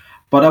 basically.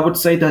 But I would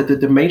say that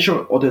the major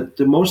or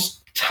the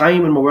most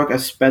time in my work I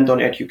spend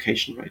on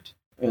education, right?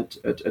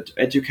 At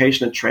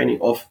education and training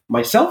of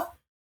myself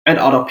and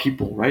other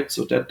people, right?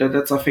 So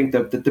that's I think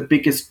the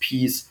biggest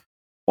piece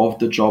of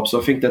the job. So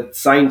I think that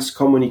science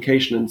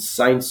communication and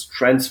science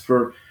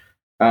transfer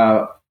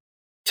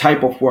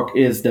type of work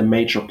is the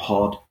major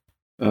part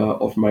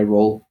of my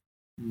role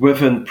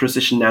within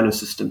Precision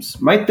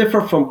Nanosystems. Might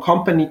differ from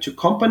company to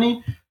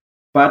company,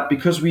 but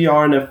because we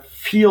are in a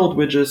field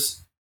which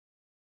is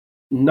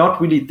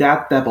not really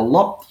that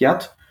developed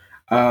yet,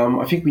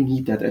 I think we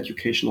need that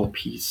educational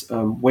piece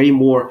way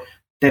more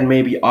than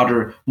maybe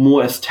other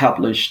more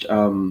established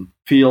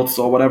fields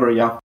or whatever.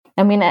 Yeah.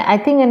 I mean, I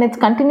think, and it's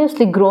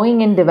continuously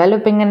growing and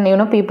developing,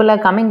 and people are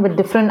coming with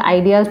different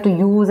ideas to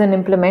use and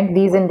implement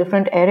these in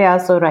different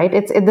areas. So, right,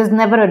 there's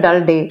never a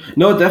dull day.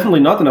 No, definitely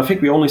not. And I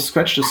think we only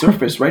scratched the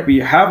surface, right? We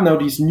have now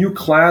these new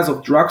class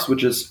of drugs,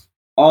 which is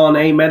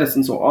RNA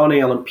medicines or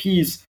RNA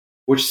LNPs,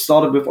 which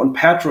started with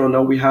Onpattro, and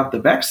now we have the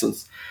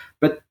vaccines.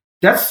 But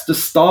that's the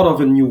start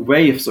of a new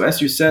wave. So,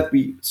 as you said,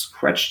 we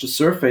scratched the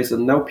surface,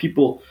 and now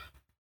people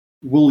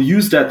will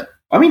use that.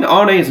 I mean,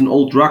 RNA is an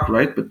old drug,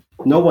 right? But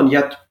no one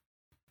yet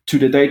to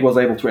the date was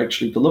able to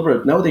actually deliver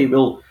it. Now they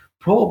will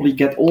probably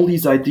get all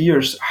these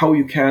ideas how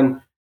you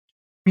can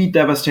beat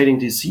devastating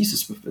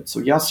diseases with it. So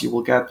yes, you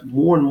will get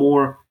more and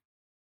more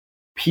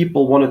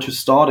people wanted to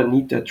start and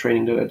need that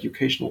training, that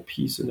educational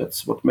piece. And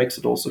that's what makes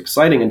it also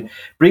exciting and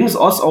brings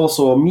us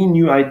also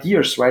new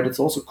ideas, right? It's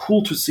also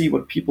cool to see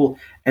what people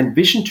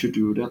envision to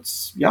do.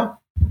 That's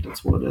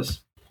what it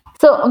is.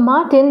 So,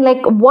 Martin,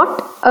 like, what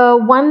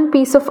one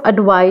piece of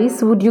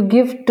advice would you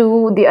give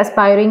to the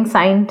aspiring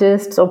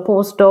scientists or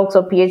postdocs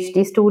or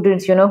PhD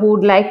students, who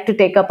would like to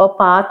take up a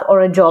path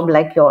or a job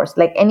like yours?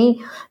 Like,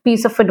 any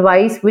piece of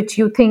advice which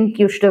you think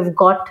you should have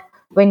got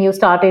when you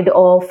started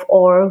off,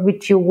 or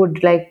which you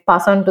would like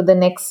pass on to the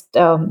next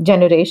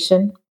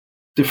generation?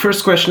 The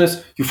first question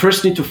is, you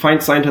first need to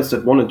find scientists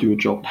that want to do a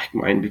job like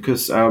mine,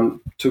 because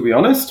to be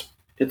honest,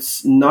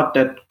 it's not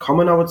that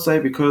common, I would say,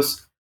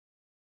 because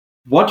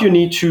what you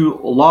need to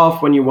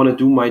love when you want to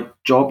do my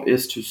job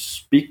is to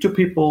speak to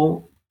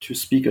people, to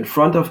speak in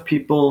front of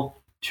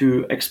people,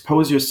 to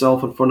expose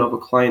yourself in front of a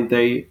client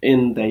day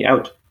in, day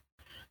out.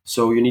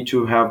 So you need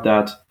to have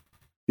that.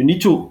 You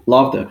need to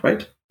love that,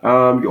 right?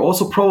 You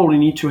also probably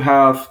need to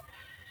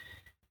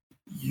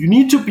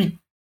be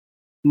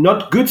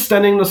not good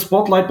standing in the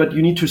spotlight, but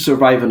you need to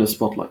survive in the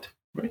spotlight,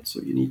 right?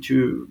 So you need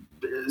to.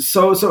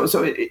 So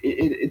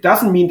it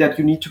doesn't mean that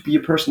you need to be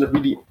a person that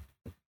really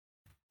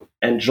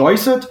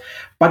enjoys it,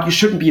 but you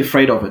shouldn't be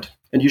afraid of it,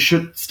 and you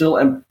should still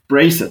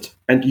embrace it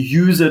and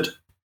use it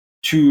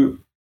to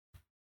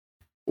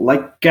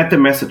get the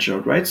message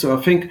out, right? So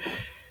I think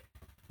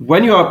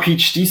when you are a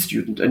PhD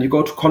student and you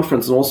go to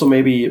conference and also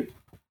maybe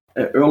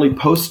an early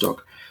postdoc,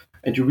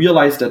 and you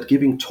realize that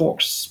giving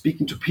talks,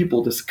 speaking to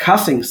people,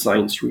 discussing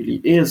science really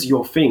is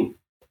your thing,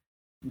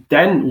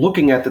 then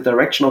looking at the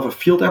direction of a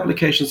field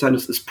application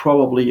scientist is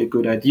probably a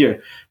good idea,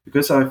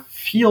 because I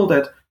feel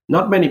that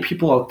not many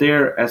people out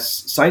there as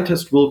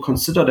scientists will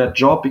consider that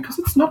job, because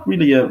it's not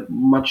really a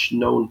much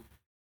known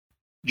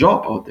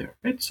job out there,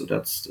 right? So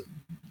that's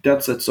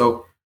it.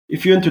 So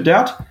if you're into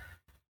that,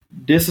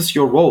 this is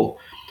your role.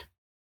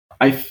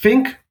 I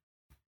think,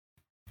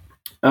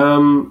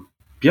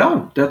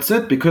 that's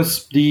it,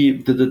 because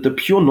the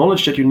pure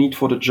knowledge that you need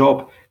for the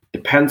job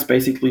depends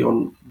basically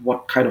on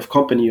what kind of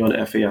company you're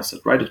an FAS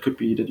at, right? It could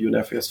be that you're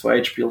an FAS for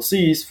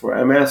HPLCs, for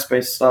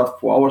MS-based stuff,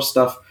 for our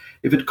stuff.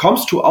 If it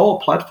comes to our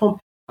platform,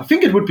 I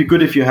think it would be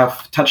good if you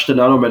have touched the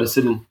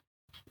nanomedicine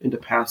in the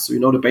past, so you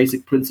know the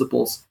basic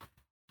principles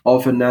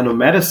of a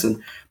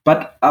nanomedicine.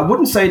 But I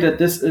wouldn't say that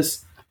this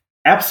is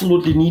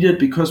absolutely needed,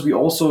 because we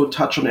also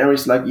touch on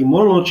areas like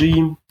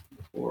immunology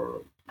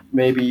or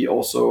maybe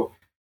also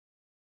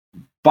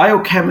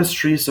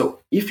biochemistry. So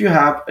if you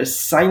have a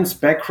science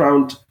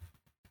background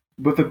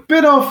with a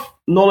bit of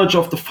knowledge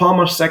of the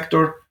pharma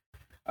sector,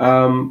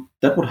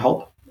 that would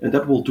help, and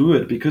that will do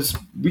it, because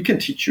we can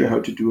teach you how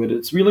to do it.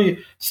 It's really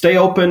stay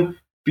open,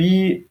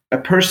 be a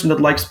person that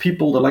likes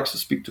people, that likes to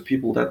speak to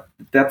people.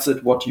 That's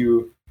it, what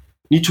you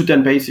need to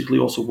then basically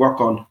also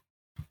work on.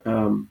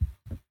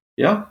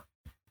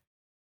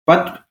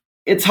 But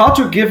it's hard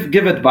to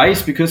give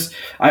advice, because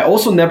I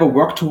also never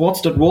worked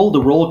towards that role.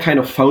 The role kind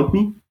of found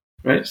me,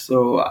 right?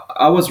 So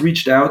I was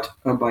reached out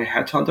by a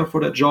headhunter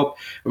for that job.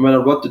 And when I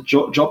wrote the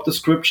job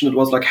description, it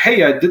was like,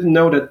 hey, I didn't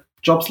know that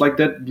jobs like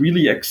that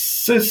really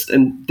exist.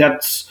 And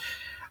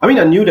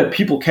I knew that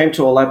people came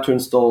to our lab to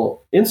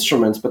install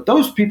instruments, but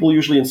those people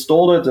usually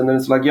install it, and then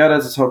it's like, yeah,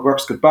 this is how it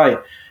works, goodbye.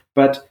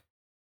 But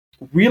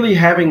really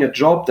having a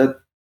job that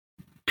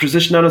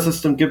Precision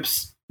Nanosystem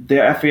gives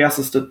their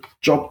FASs the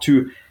job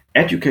to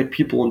educate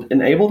people and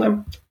enable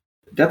them,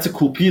 that's a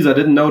cool piece. I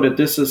didn't know that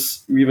this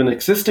is even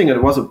existing, and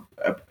it was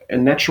a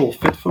natural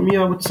fit for me,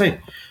 I would say.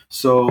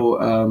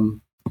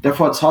 So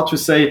therefore, it's hard to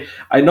say.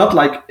 I not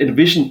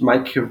envisioned my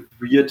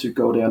career to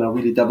go there, and I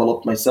really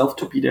developed myself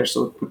to be there.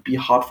 So it would be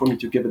hard for me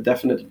to give a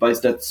definite advice.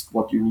 That's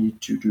what you need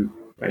to do,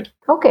 right?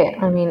 Okay.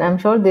 I mean, I'm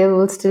sure they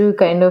will still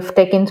kind of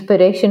take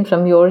inspiration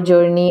from your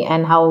journey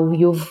and how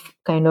you've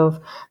kind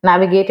of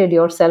navigated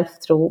yourself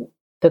through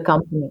the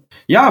company.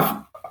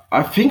 Yeah,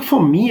 I think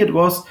for me it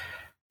was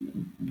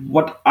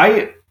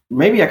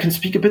maybe I can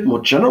speak a bit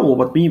more general.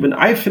 But when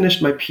I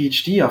finished my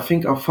PhD, I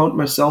think I found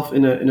myself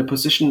in a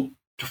position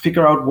to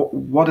figure out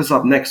what is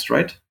up next,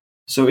 right?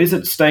 So is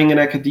it staying in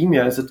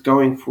academia? Is it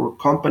going for a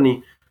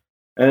company?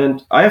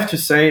 And I have to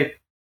say,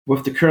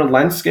 with the current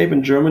landscape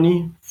in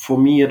Germany, for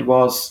me, it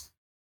was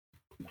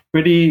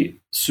pretty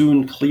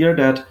soon clear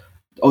that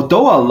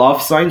although I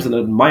love science and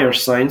admire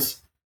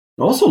science,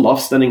 I also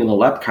love standing in a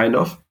lab, kind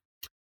of.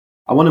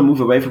 I want to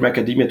move away from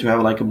academia to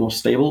have like a more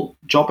stable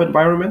job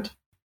environment.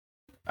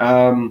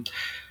 But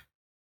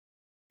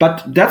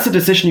that's a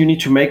decision you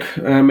need to make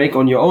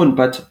on your own.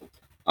 But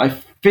I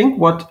think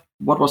what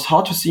was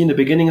hard to see in the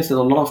beginning is that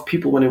a lot of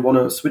people, when they want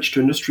to switch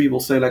to industry, will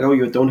say like, "Oh,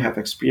 you don't have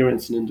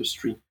experience in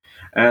industry,"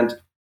 and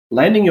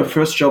landing your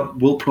first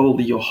job will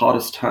probably be your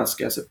hardest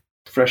task as a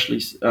fresh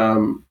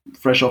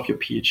off your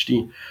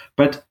PhD.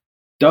 But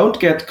don't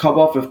get caught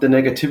up with the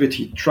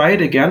negativity. Try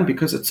it again,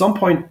 because at some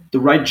point the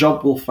right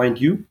job will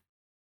find you.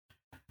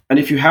 And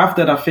if you have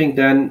that, I think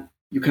then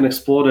you can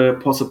explore the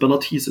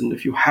possibilities. And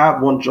if you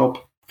have one job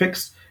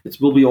fixed, it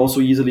will be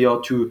also easier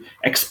to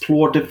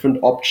explore different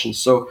options.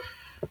 So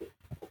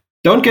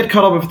don't get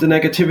caught up with the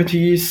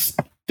negativities.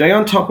 Stay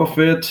on top of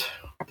it.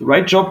 The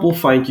right job will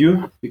find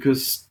you,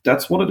 because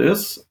that's what it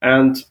is.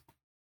 And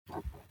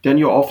then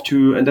you're off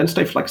to, and then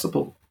stay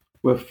flexible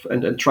with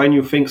and try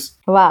new things.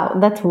 Wow,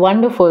 that's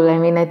wonderful. I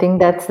mean, I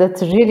think that's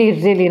really,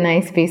 really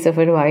nice piece of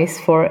advice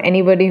for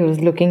anybody who's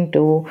looking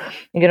to,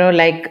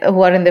 like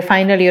who are in the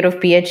final year of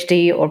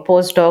PhD or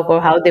postdoc,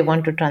 or how they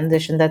want to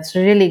transition. That's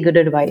really good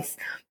advice.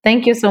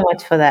 Thank you so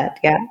much for that.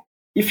 Yeah.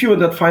 If you're in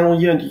that final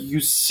year and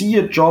you see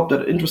a job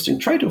that's interesting,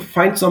 try to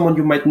find someone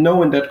you might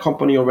know in that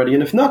company already.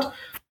 And if not,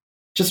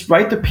 just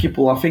write the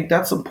people. I think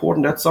that's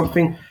important. That's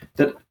something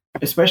that,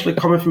 especially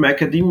coming from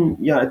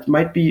academia, it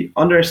might be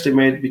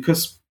underestimated,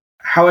 because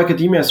how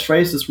academia is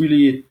phrased is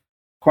really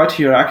quite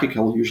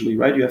hierarchical usually,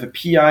 right? You have a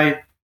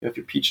PI, you have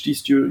your PhD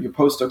student, your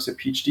postdocs and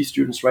PhD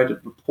students, right,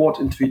 that report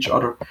into each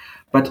other.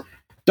 But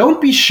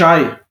don't be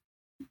shy.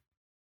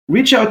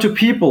 Reach out to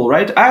people,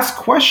 right? Ask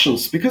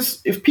questions,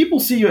 because if people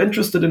see you're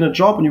interested in a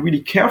job and you really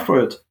care for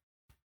it,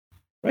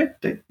 right,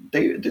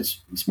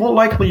 it's more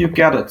likely you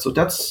get it. So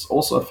that's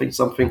also, I think,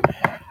 something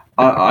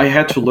I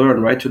had to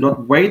learn, right? To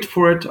not wait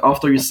for it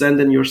after you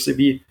send in your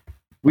CV.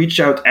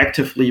 Reach out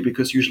actively,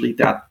 because usually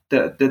that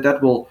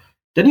will,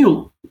 then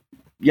you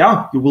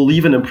will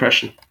leave an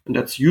impression, and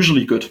that's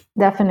usually good.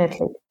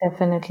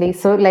 Definitely.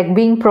 So like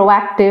being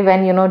proactive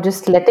and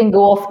just letting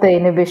go of the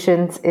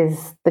inhibitions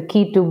is the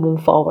key to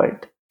move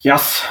forward.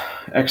 Yes,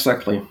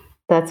 exactly.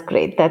 That's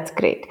great.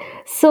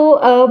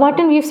 So,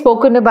 Martin, we've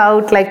spoken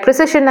about like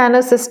Precision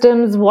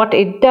Nanosystems, what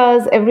it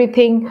does,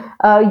 everything,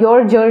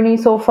 your journey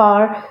so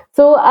far.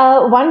 So,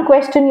 one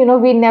question,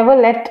 we never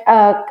let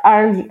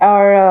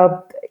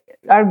our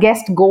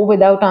guest go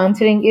without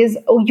answering is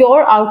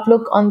your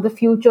outlook on the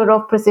future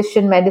of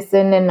precision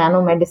medicine and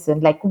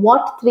nanomedicine. Like,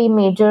 what 3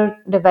 major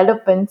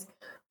developments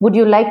would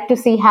you like to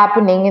see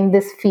happening in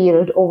this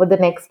field over the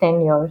next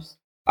 10 years?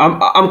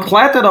 I'm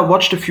glad that I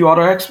watched a few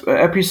other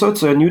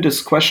episodes, so I knew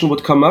this question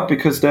would come up,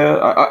 because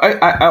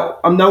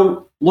I'm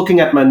now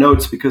looking at my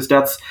notes, because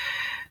that's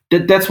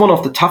one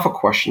of the tougher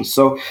questions.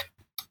 So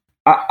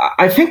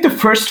I think the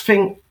first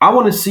thing I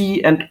want to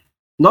see, and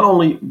not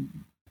only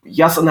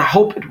yes, and I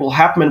hope it will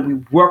happen, and we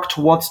work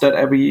towards that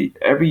every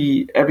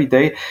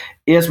day,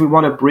 is we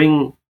want to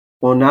bring,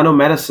 well,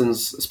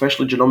 nanomedicines,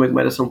 especially genomic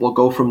medicine, will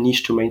go from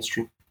niche to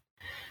mainstream.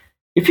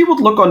 If you would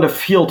look on the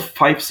field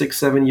 5, 6,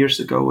 7 years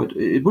ago,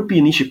 it would be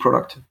a niche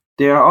product.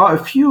 There are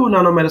a few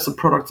nanomedicine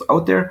products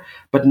out there,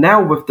 but now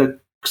with the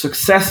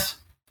success,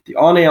 the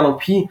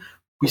RNA-LNP,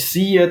 we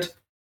see it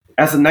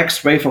as a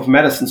next wave of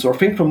medicine. So I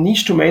think from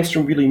niche to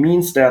mainstream really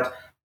means that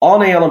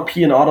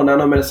RNA-LNP and other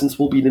nanomedicines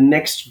will be the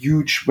next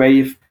huge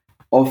wave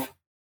of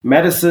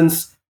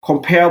medicines,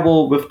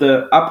 comparable with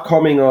the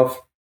upcoming of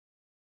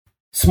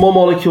small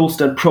molecules,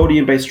 then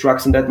protein-based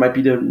drugs, and that might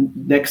be the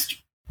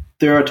next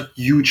third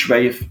huge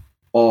wave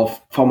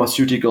of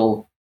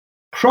pharmaceutical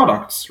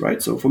products,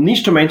 right? So from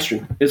niche to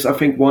mainstream is, I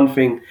think, one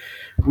thing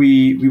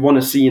we want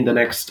to see in the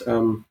next,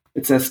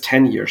 it says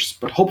 10 years,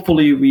 but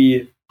hopefully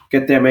we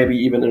get there maybe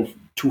even in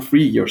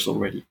 2-3 years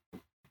already.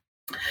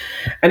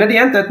 And at the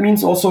end, that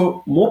means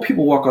also more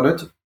people work on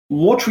it,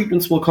 more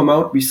treatments will come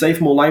out, we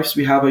save more lives,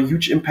 we have a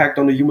huge impact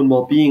on the human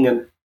well-being,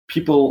 and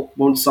people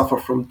won't suffer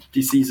from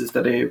diseases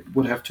that they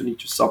would have to need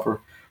to suffer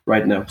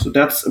right now. So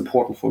that's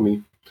important for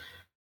me.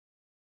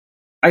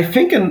 I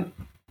think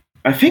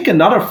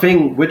another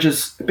thing which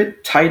is a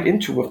bit tied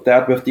into with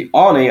that, with the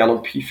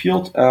RNA-LNP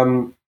field,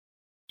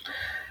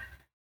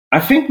 I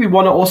think we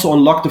want to also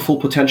unlock the full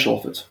potential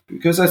of it.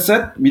 Because as I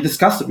said, we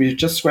discussed it, we're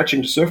just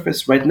scratching the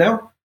surface right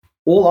now.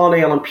 All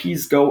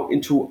RNA-LNPs go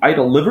into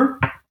either liver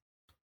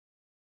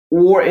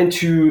or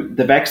into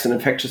the vaccine,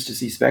 infectious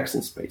disease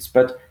vaccine space.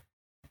 But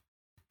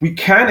we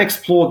can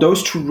explore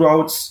those 2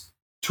 routes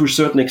to a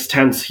certain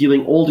extent,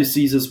 healing all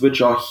diseases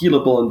which are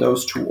healable in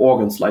those 2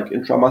 organs, like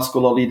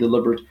intramuscularly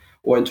delivered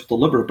or into the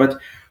liver. But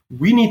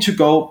we need to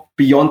go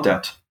beyond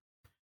that.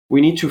 We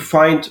need to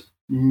find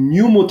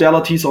new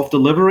modalities of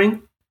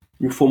delivering,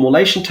 new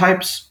formulation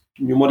types,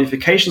 new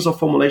modifications of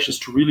formulations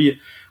to really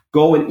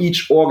go in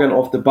each organ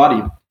of the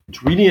body,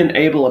 to really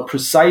enable a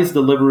precise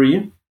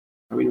delivery.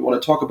 I mean, we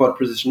want to talk about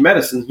precision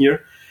medicine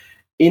here,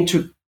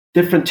 into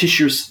different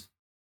tissues,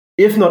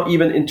 if not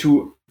even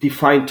into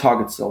defined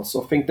target cells.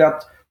 So I think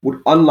that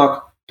would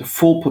unlock the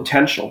full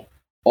potential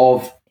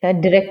of Yeah,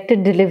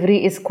 directed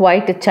delivery is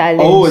quite a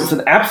challenge. Oh, it's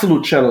an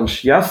absolute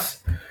challenge,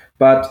 yes.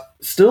 But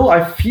still,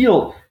 I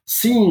feel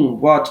seeing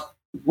what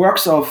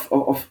works of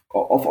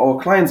our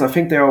clients, I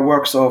think there are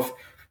works of,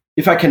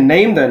 if I can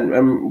name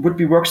them, would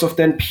be works of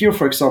Dan Peer,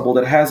 for example,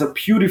 that has a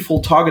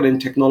beautiful targeting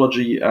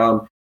technology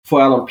for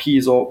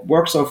LMPs, or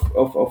works of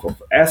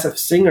SF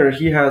Singer.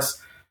 He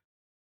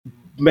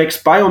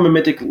makes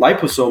biomimetic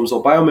liposomes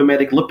or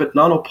biomimetic lipid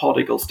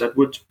nanoparticles that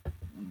would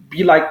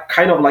be like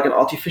kind of like an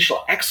artificial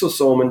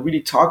exosome and really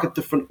target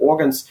different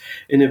organs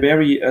in a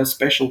very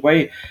special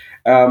way.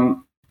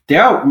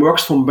 There are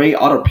works from way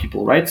other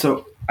people, right?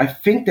 So I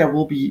think there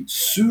will be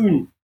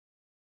soon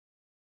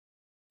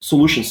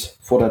solutions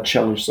for that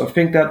challenge. So I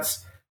think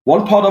that's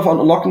one part of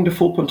unlocking the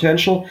full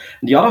potential.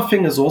 And the other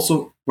thing is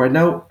also, right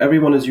now,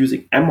 everyone is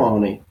using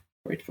mRNA,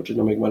 right, for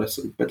genomic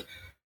medicine. But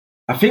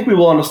I think we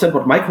will understand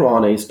what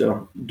microRNAs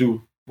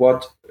do,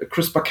 what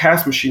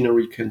CRISPR-Cas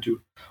machinery can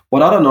do,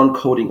 what other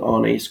non-coding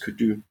RNAs could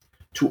do,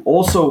 to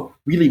also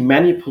really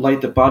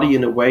manipulate the body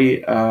in a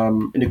way,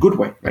 in a good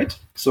way, right?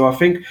 So I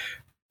think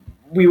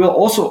we will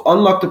also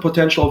unlock the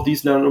potential of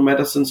these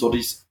nanomedicines or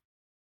these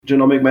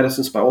genomic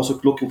medicines by also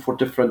looking for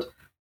different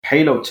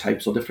payload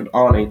types or different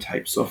RNA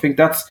types. So I think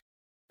that's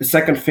the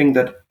second thing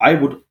that I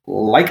would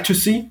like to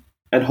see,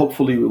 and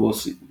hopefully we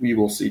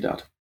will see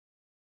that.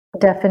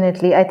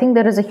 Definitely. I think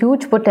there is a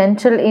huge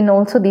potential in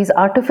also these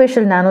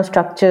artificial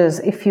nanostructures,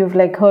 if you've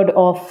heard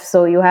of.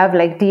 So you have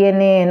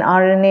DNA and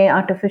RNA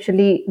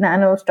artificially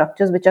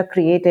nanostructures which are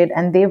created,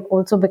 and they've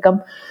also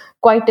become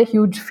quite a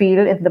huge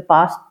field in the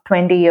past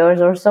 20 years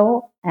or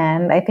so.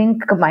 And I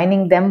think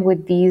combining them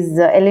with these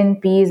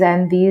LNPs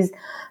and these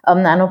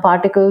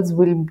nanoparticles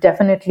will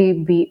definitely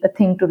be a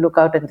thing to look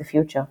out in the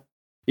future.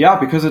 Yeah,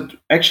 because it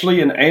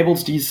actually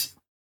enables these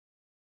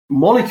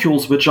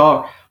molecules which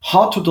are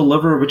hard to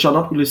deliver, which are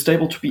not really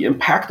stable, to be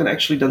impacted and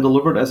actually then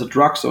delivered as a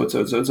drug. So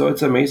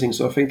it's amazing.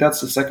 So I think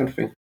that's the second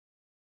thing.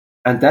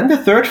 And then the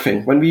third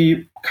thing, when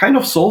we kind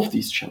of solve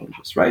these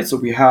challenges, right? So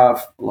we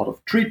have a lot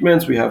of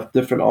treatments, we have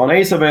different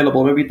RNAs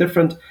available, maybe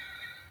different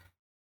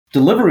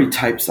delivery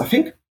types. I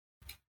think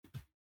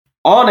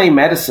RNA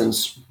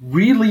medicines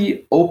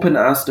really open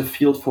us the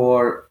field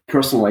for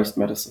personalized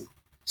medicine.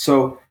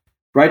 So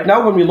right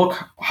now, when we look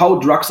how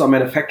drugs are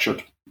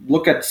manufactured,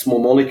 look at small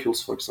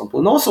molecules, for example,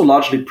 and also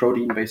largely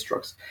protein-based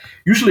drugs,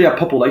 usually are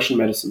population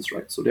medicines,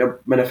 right? So they're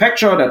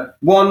manufactured at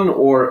one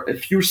or a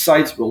few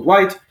sites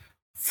worldwide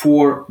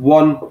for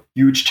one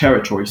huge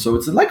territory. So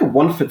it's like a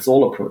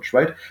one-fits-all approach,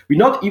 right? We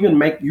not even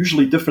make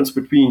usually difference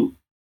between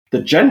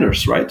the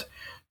genders, right?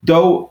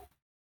 Though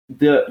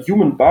the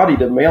human body,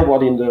 the male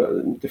body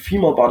and the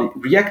female body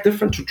react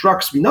different to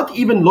drugs, we not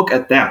even look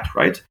at that,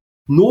 right?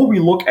 Nor we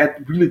look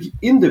at really the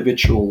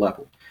individual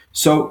level.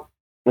 So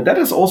that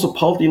is also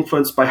partly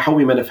influenced by how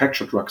we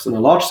manufacture drugs in a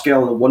large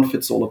scale and a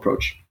one-fits-all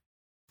approach.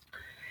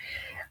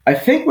 I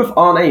think with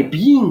RNA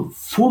being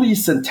fully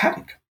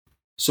synthetic,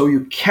 so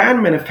you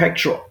can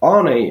manufacture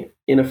RNA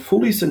in a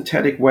fully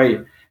synthetic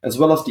way, as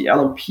well as the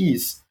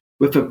LNPs,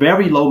 with a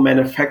very low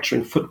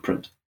manufacturing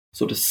footprint.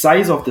 So the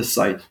size of the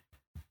site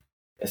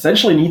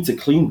essentially needs a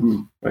clean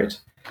room, right?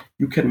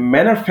 You can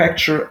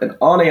manufacture an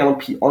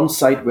RNA LNP on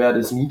site where it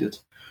is needed.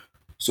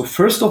 So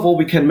first of all,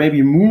 we can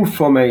maybe move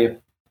from a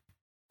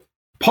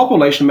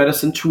population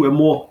medicine to a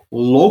more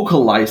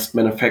localized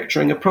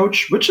manufacturing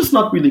approach, which is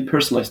not really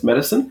personalized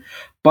medicine,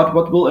 but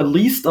what will at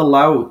least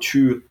allow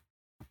to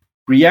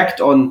react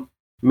on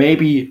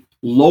maybe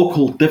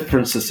local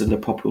differences in the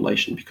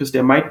population, because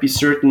there might be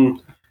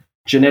certain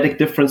genetic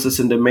differences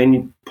in the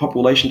main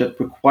population that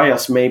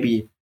requires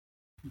maybe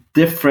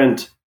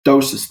different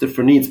doses,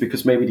 different needs,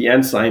 because maybe the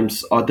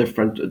enzymes are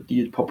different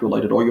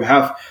depopulated, or you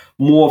have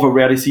more of a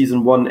rare disease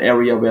in one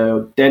area where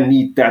you then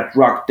need that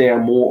drug there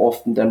more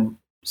often than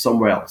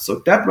somewhere else.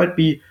 So that might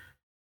be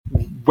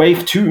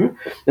wave 2.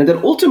 And then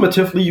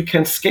ultimately you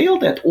can scale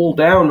that all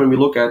down when we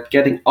look at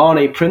getting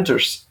RNA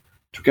printers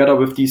together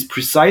with these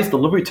precise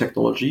delivery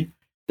technology,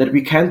 that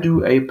we can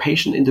do a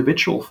patient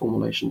individual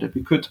formulation, that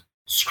we could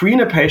screen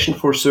a patient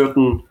for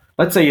certain,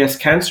 let's say he has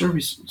cancer, we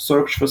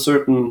search for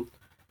certain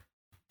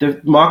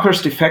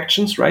markers,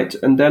 defections, right?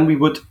 And then we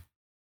would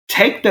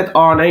take that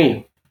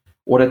RNA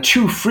or the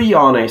 2 free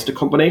RNAs, the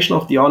combination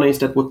of the RNAs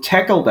that would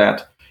tackle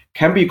that,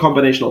 can be a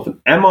combination of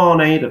an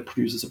mRNA that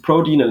produces a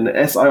protein and an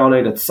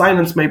siRNA that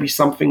silences maybe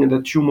something in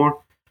the tumor,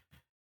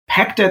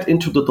 pack that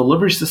into the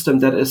delivery system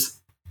that is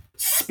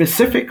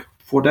specific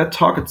for that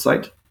target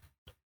site,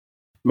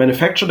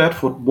 manufacture that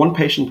for one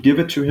patient, give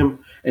it to him,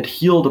 and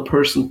heal the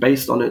person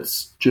based on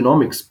its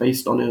genomics,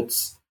 based on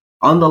its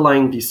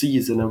underlying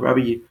disease in a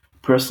very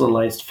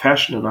personalized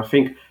fashion. And I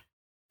think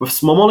with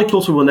small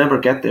molecules, we will never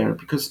get there,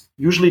 because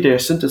usually they are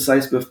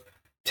synthesized with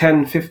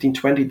 10, 15,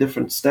 20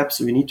 different steps.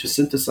 So we need to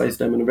synthesize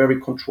them in a very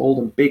controlled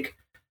and big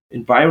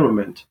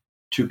environment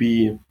to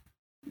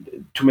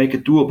make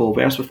it doable.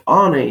 Whereas with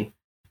RNA,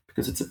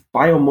 because it's a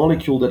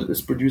biomolecule that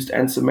is produced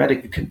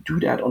enzymatic, you can do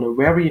that on a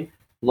very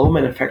low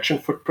manufacturing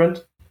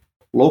footprint,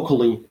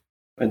 locally,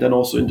 and then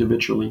also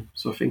individually.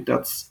 So I think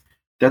that's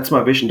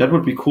my vision. That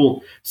would be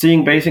cool.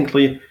 Seeing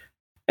basically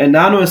a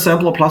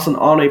nanoassembler plus an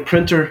RNA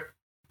printer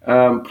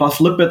plus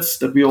lipids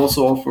that we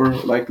also offer,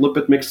 like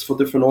lipid mix for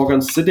different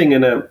organs, sitting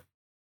in a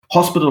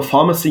hospital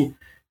pharmacy,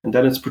 and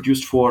then it's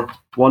produced for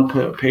one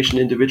patient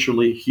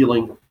individually,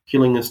 healing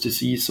his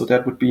disease. So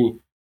that would be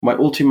my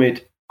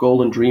ultimate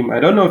goal and dream. I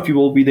don't know if you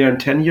will be there in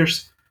 10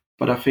 years,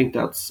 but I think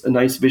that's a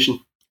nice vision.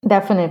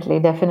 Definitely.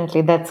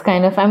 That's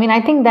kind of,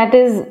 I think that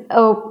is,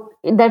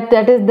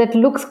 that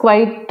looks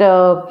quite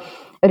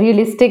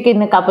realistic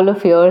in a couple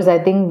of years. I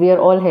think we are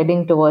all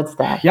heading towards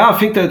that. Yeah, I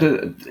think that,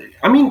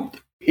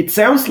 it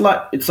sounds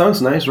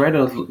nice, right?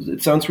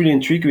 It sounds really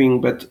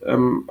intriguing, but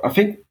I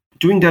think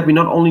doing that, we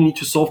not only need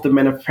to solve the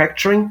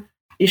manufacturing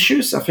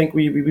issues. I think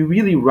we're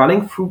really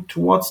running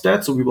towards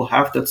that, so we will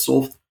have that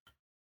solved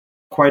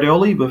quite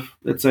early with,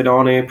 let's say, the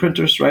RNA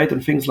printers, right,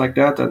 and things like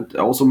that, and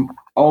also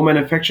our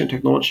manufacturing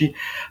technology.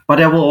 But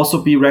there will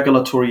also be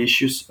regulatory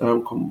issues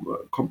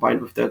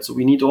combined with that. So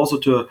we need also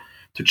to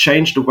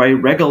change the way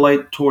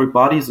regulatory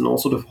bodies and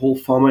also the whole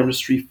pharma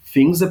industry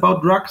thinks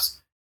about drugs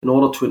in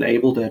order to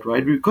enable that,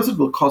 right? Because it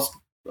will cost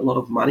a lot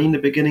of money in the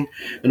beginning,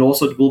 and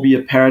also it will be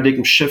a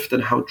paradigm shift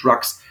in how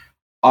drugs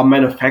are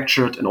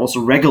manufactured and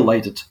also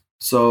regulated.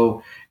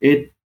 So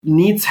it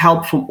needs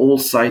help from all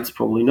sides,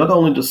 probably, not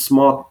only the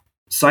smart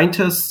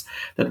scientists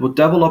that would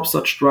develop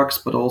such drugs,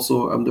 but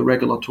also the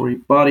regulatory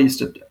bodies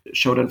that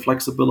show that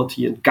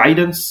flexibility and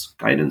guidance,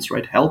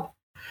 right, help,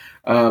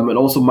 and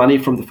also money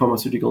from the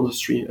pharmaceutical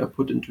industry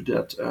put into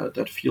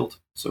that field.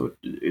 So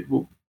it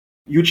will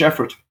huge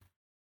effort.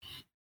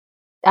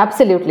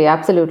 Absolutely.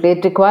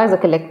 It requires a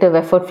collective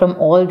effort from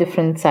all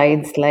different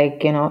sides,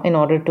 in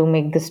order to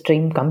make this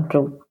dream come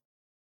true.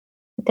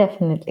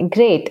 Definitely.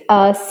 Great.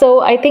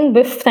 So I think,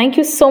 thank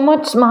you so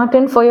much,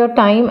 Martin, for your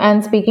time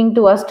and speaking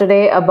to us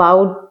today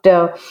about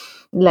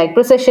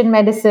precision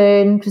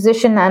medicine,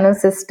 precision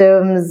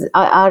nanosystems,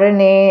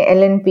 RNA,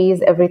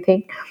 LNPs,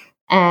 everything.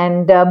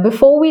 And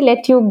before we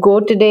let you go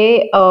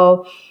today,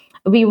 where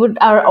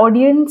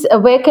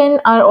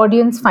can our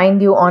audience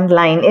find you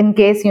online in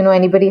case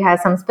anybody has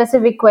some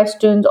specific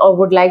questions or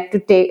would like to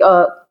take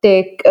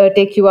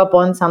you up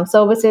on some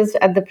services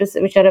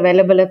which are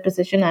available at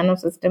Precision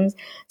Nanosystems?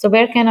 So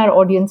where can our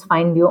audience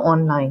find you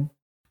online?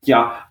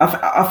 Yeah,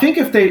 I think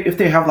if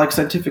they have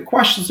scientific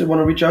questions, they want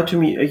to reach out to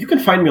me, you can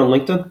find me on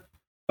LinkedIn.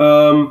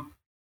 I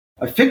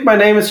think my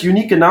name is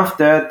unique enough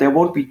that there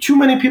won't be too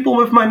many people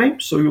with my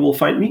name, so you will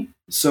find me.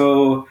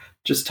 So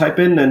just type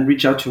in and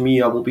reach out to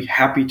me. I will be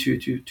happy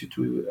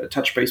to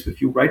touch base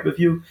with you, write with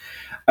you.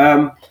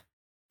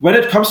 When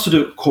it comes to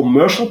the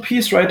commercial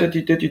piece, right,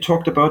 that you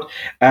talked about,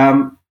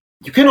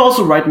 you can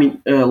also write me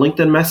a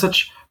LinkedIn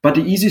message. But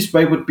the easiest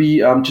way would be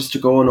just to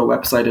go on our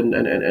website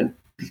and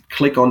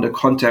click on the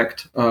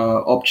contact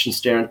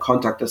options there and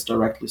contact us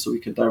directly, so we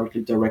can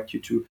directly direct you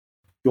to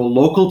your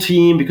local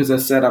team. Because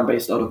as I said, I'm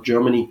based out of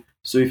Germany.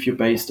 So if you're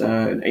based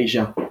in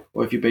Asia,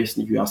 or if you're based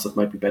in the US, it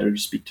might be better to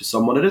speak to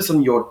someone that is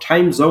in your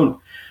time zone,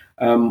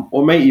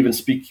 or may even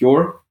speak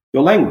your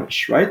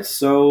language, right?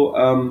 So,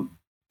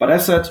 but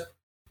as I said,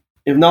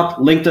 if not,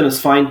 LinkedIn is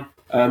fine.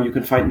 You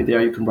can find me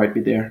there, you can write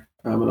me there,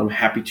 and I'm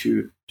happy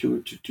to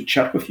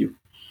chat with you.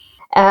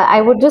 I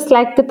would just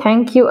like to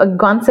thank you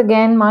once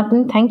again,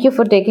 Martin. Thank you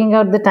for taking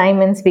out the time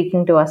and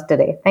speaking to us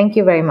today. Thank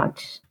you very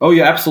much. Oh,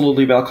 you're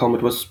absolutely welcome.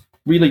 It was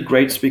really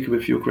great speaking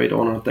with you. Great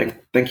honor.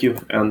 Thank you,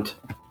 and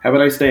have a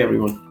nice day,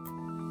 everyone.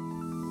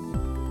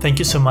 Thank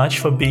you so much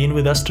for being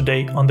with us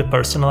today on the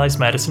Personalized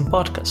Medicine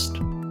podcast.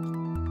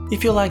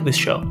 If you like this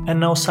show and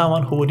know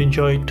someone who would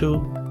enjoy it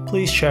too,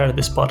 please share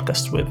this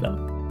podcast with them.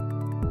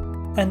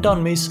 And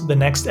don't miss the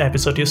next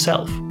episode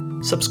yourself.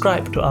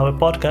 Subscribe to our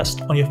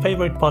podcast on your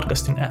favorite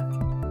podcasting app.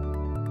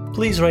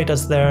 Please rate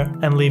us there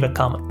and leave a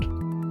comment.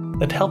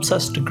 That helps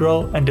us to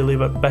grow and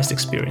deliver best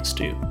experience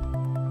to you.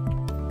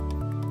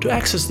 To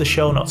access the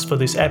show notes for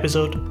this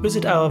episode,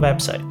 visit our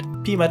website,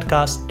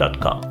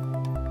 pmedcast.com.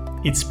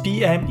 It's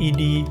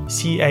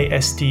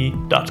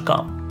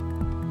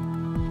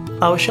pmedcast.com.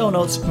 Our show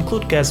notes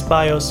include guest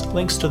bios,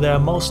 links to their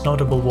most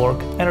notable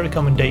work, and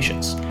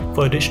recommendations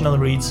for additional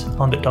reads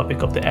on the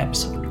topic of the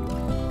episode.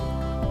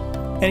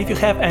 And if you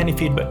have any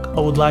feedback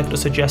or would like to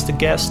suggest a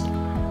guest,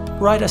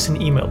 write us an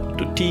email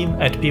to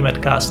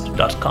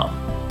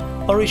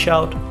team@pmedcast.com or reach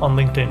out on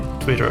LinkedIn,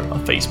 Twitter, or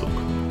Facebook.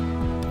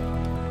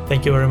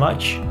 Thank you very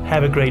much,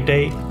 have a great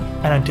day,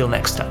 and until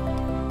next time.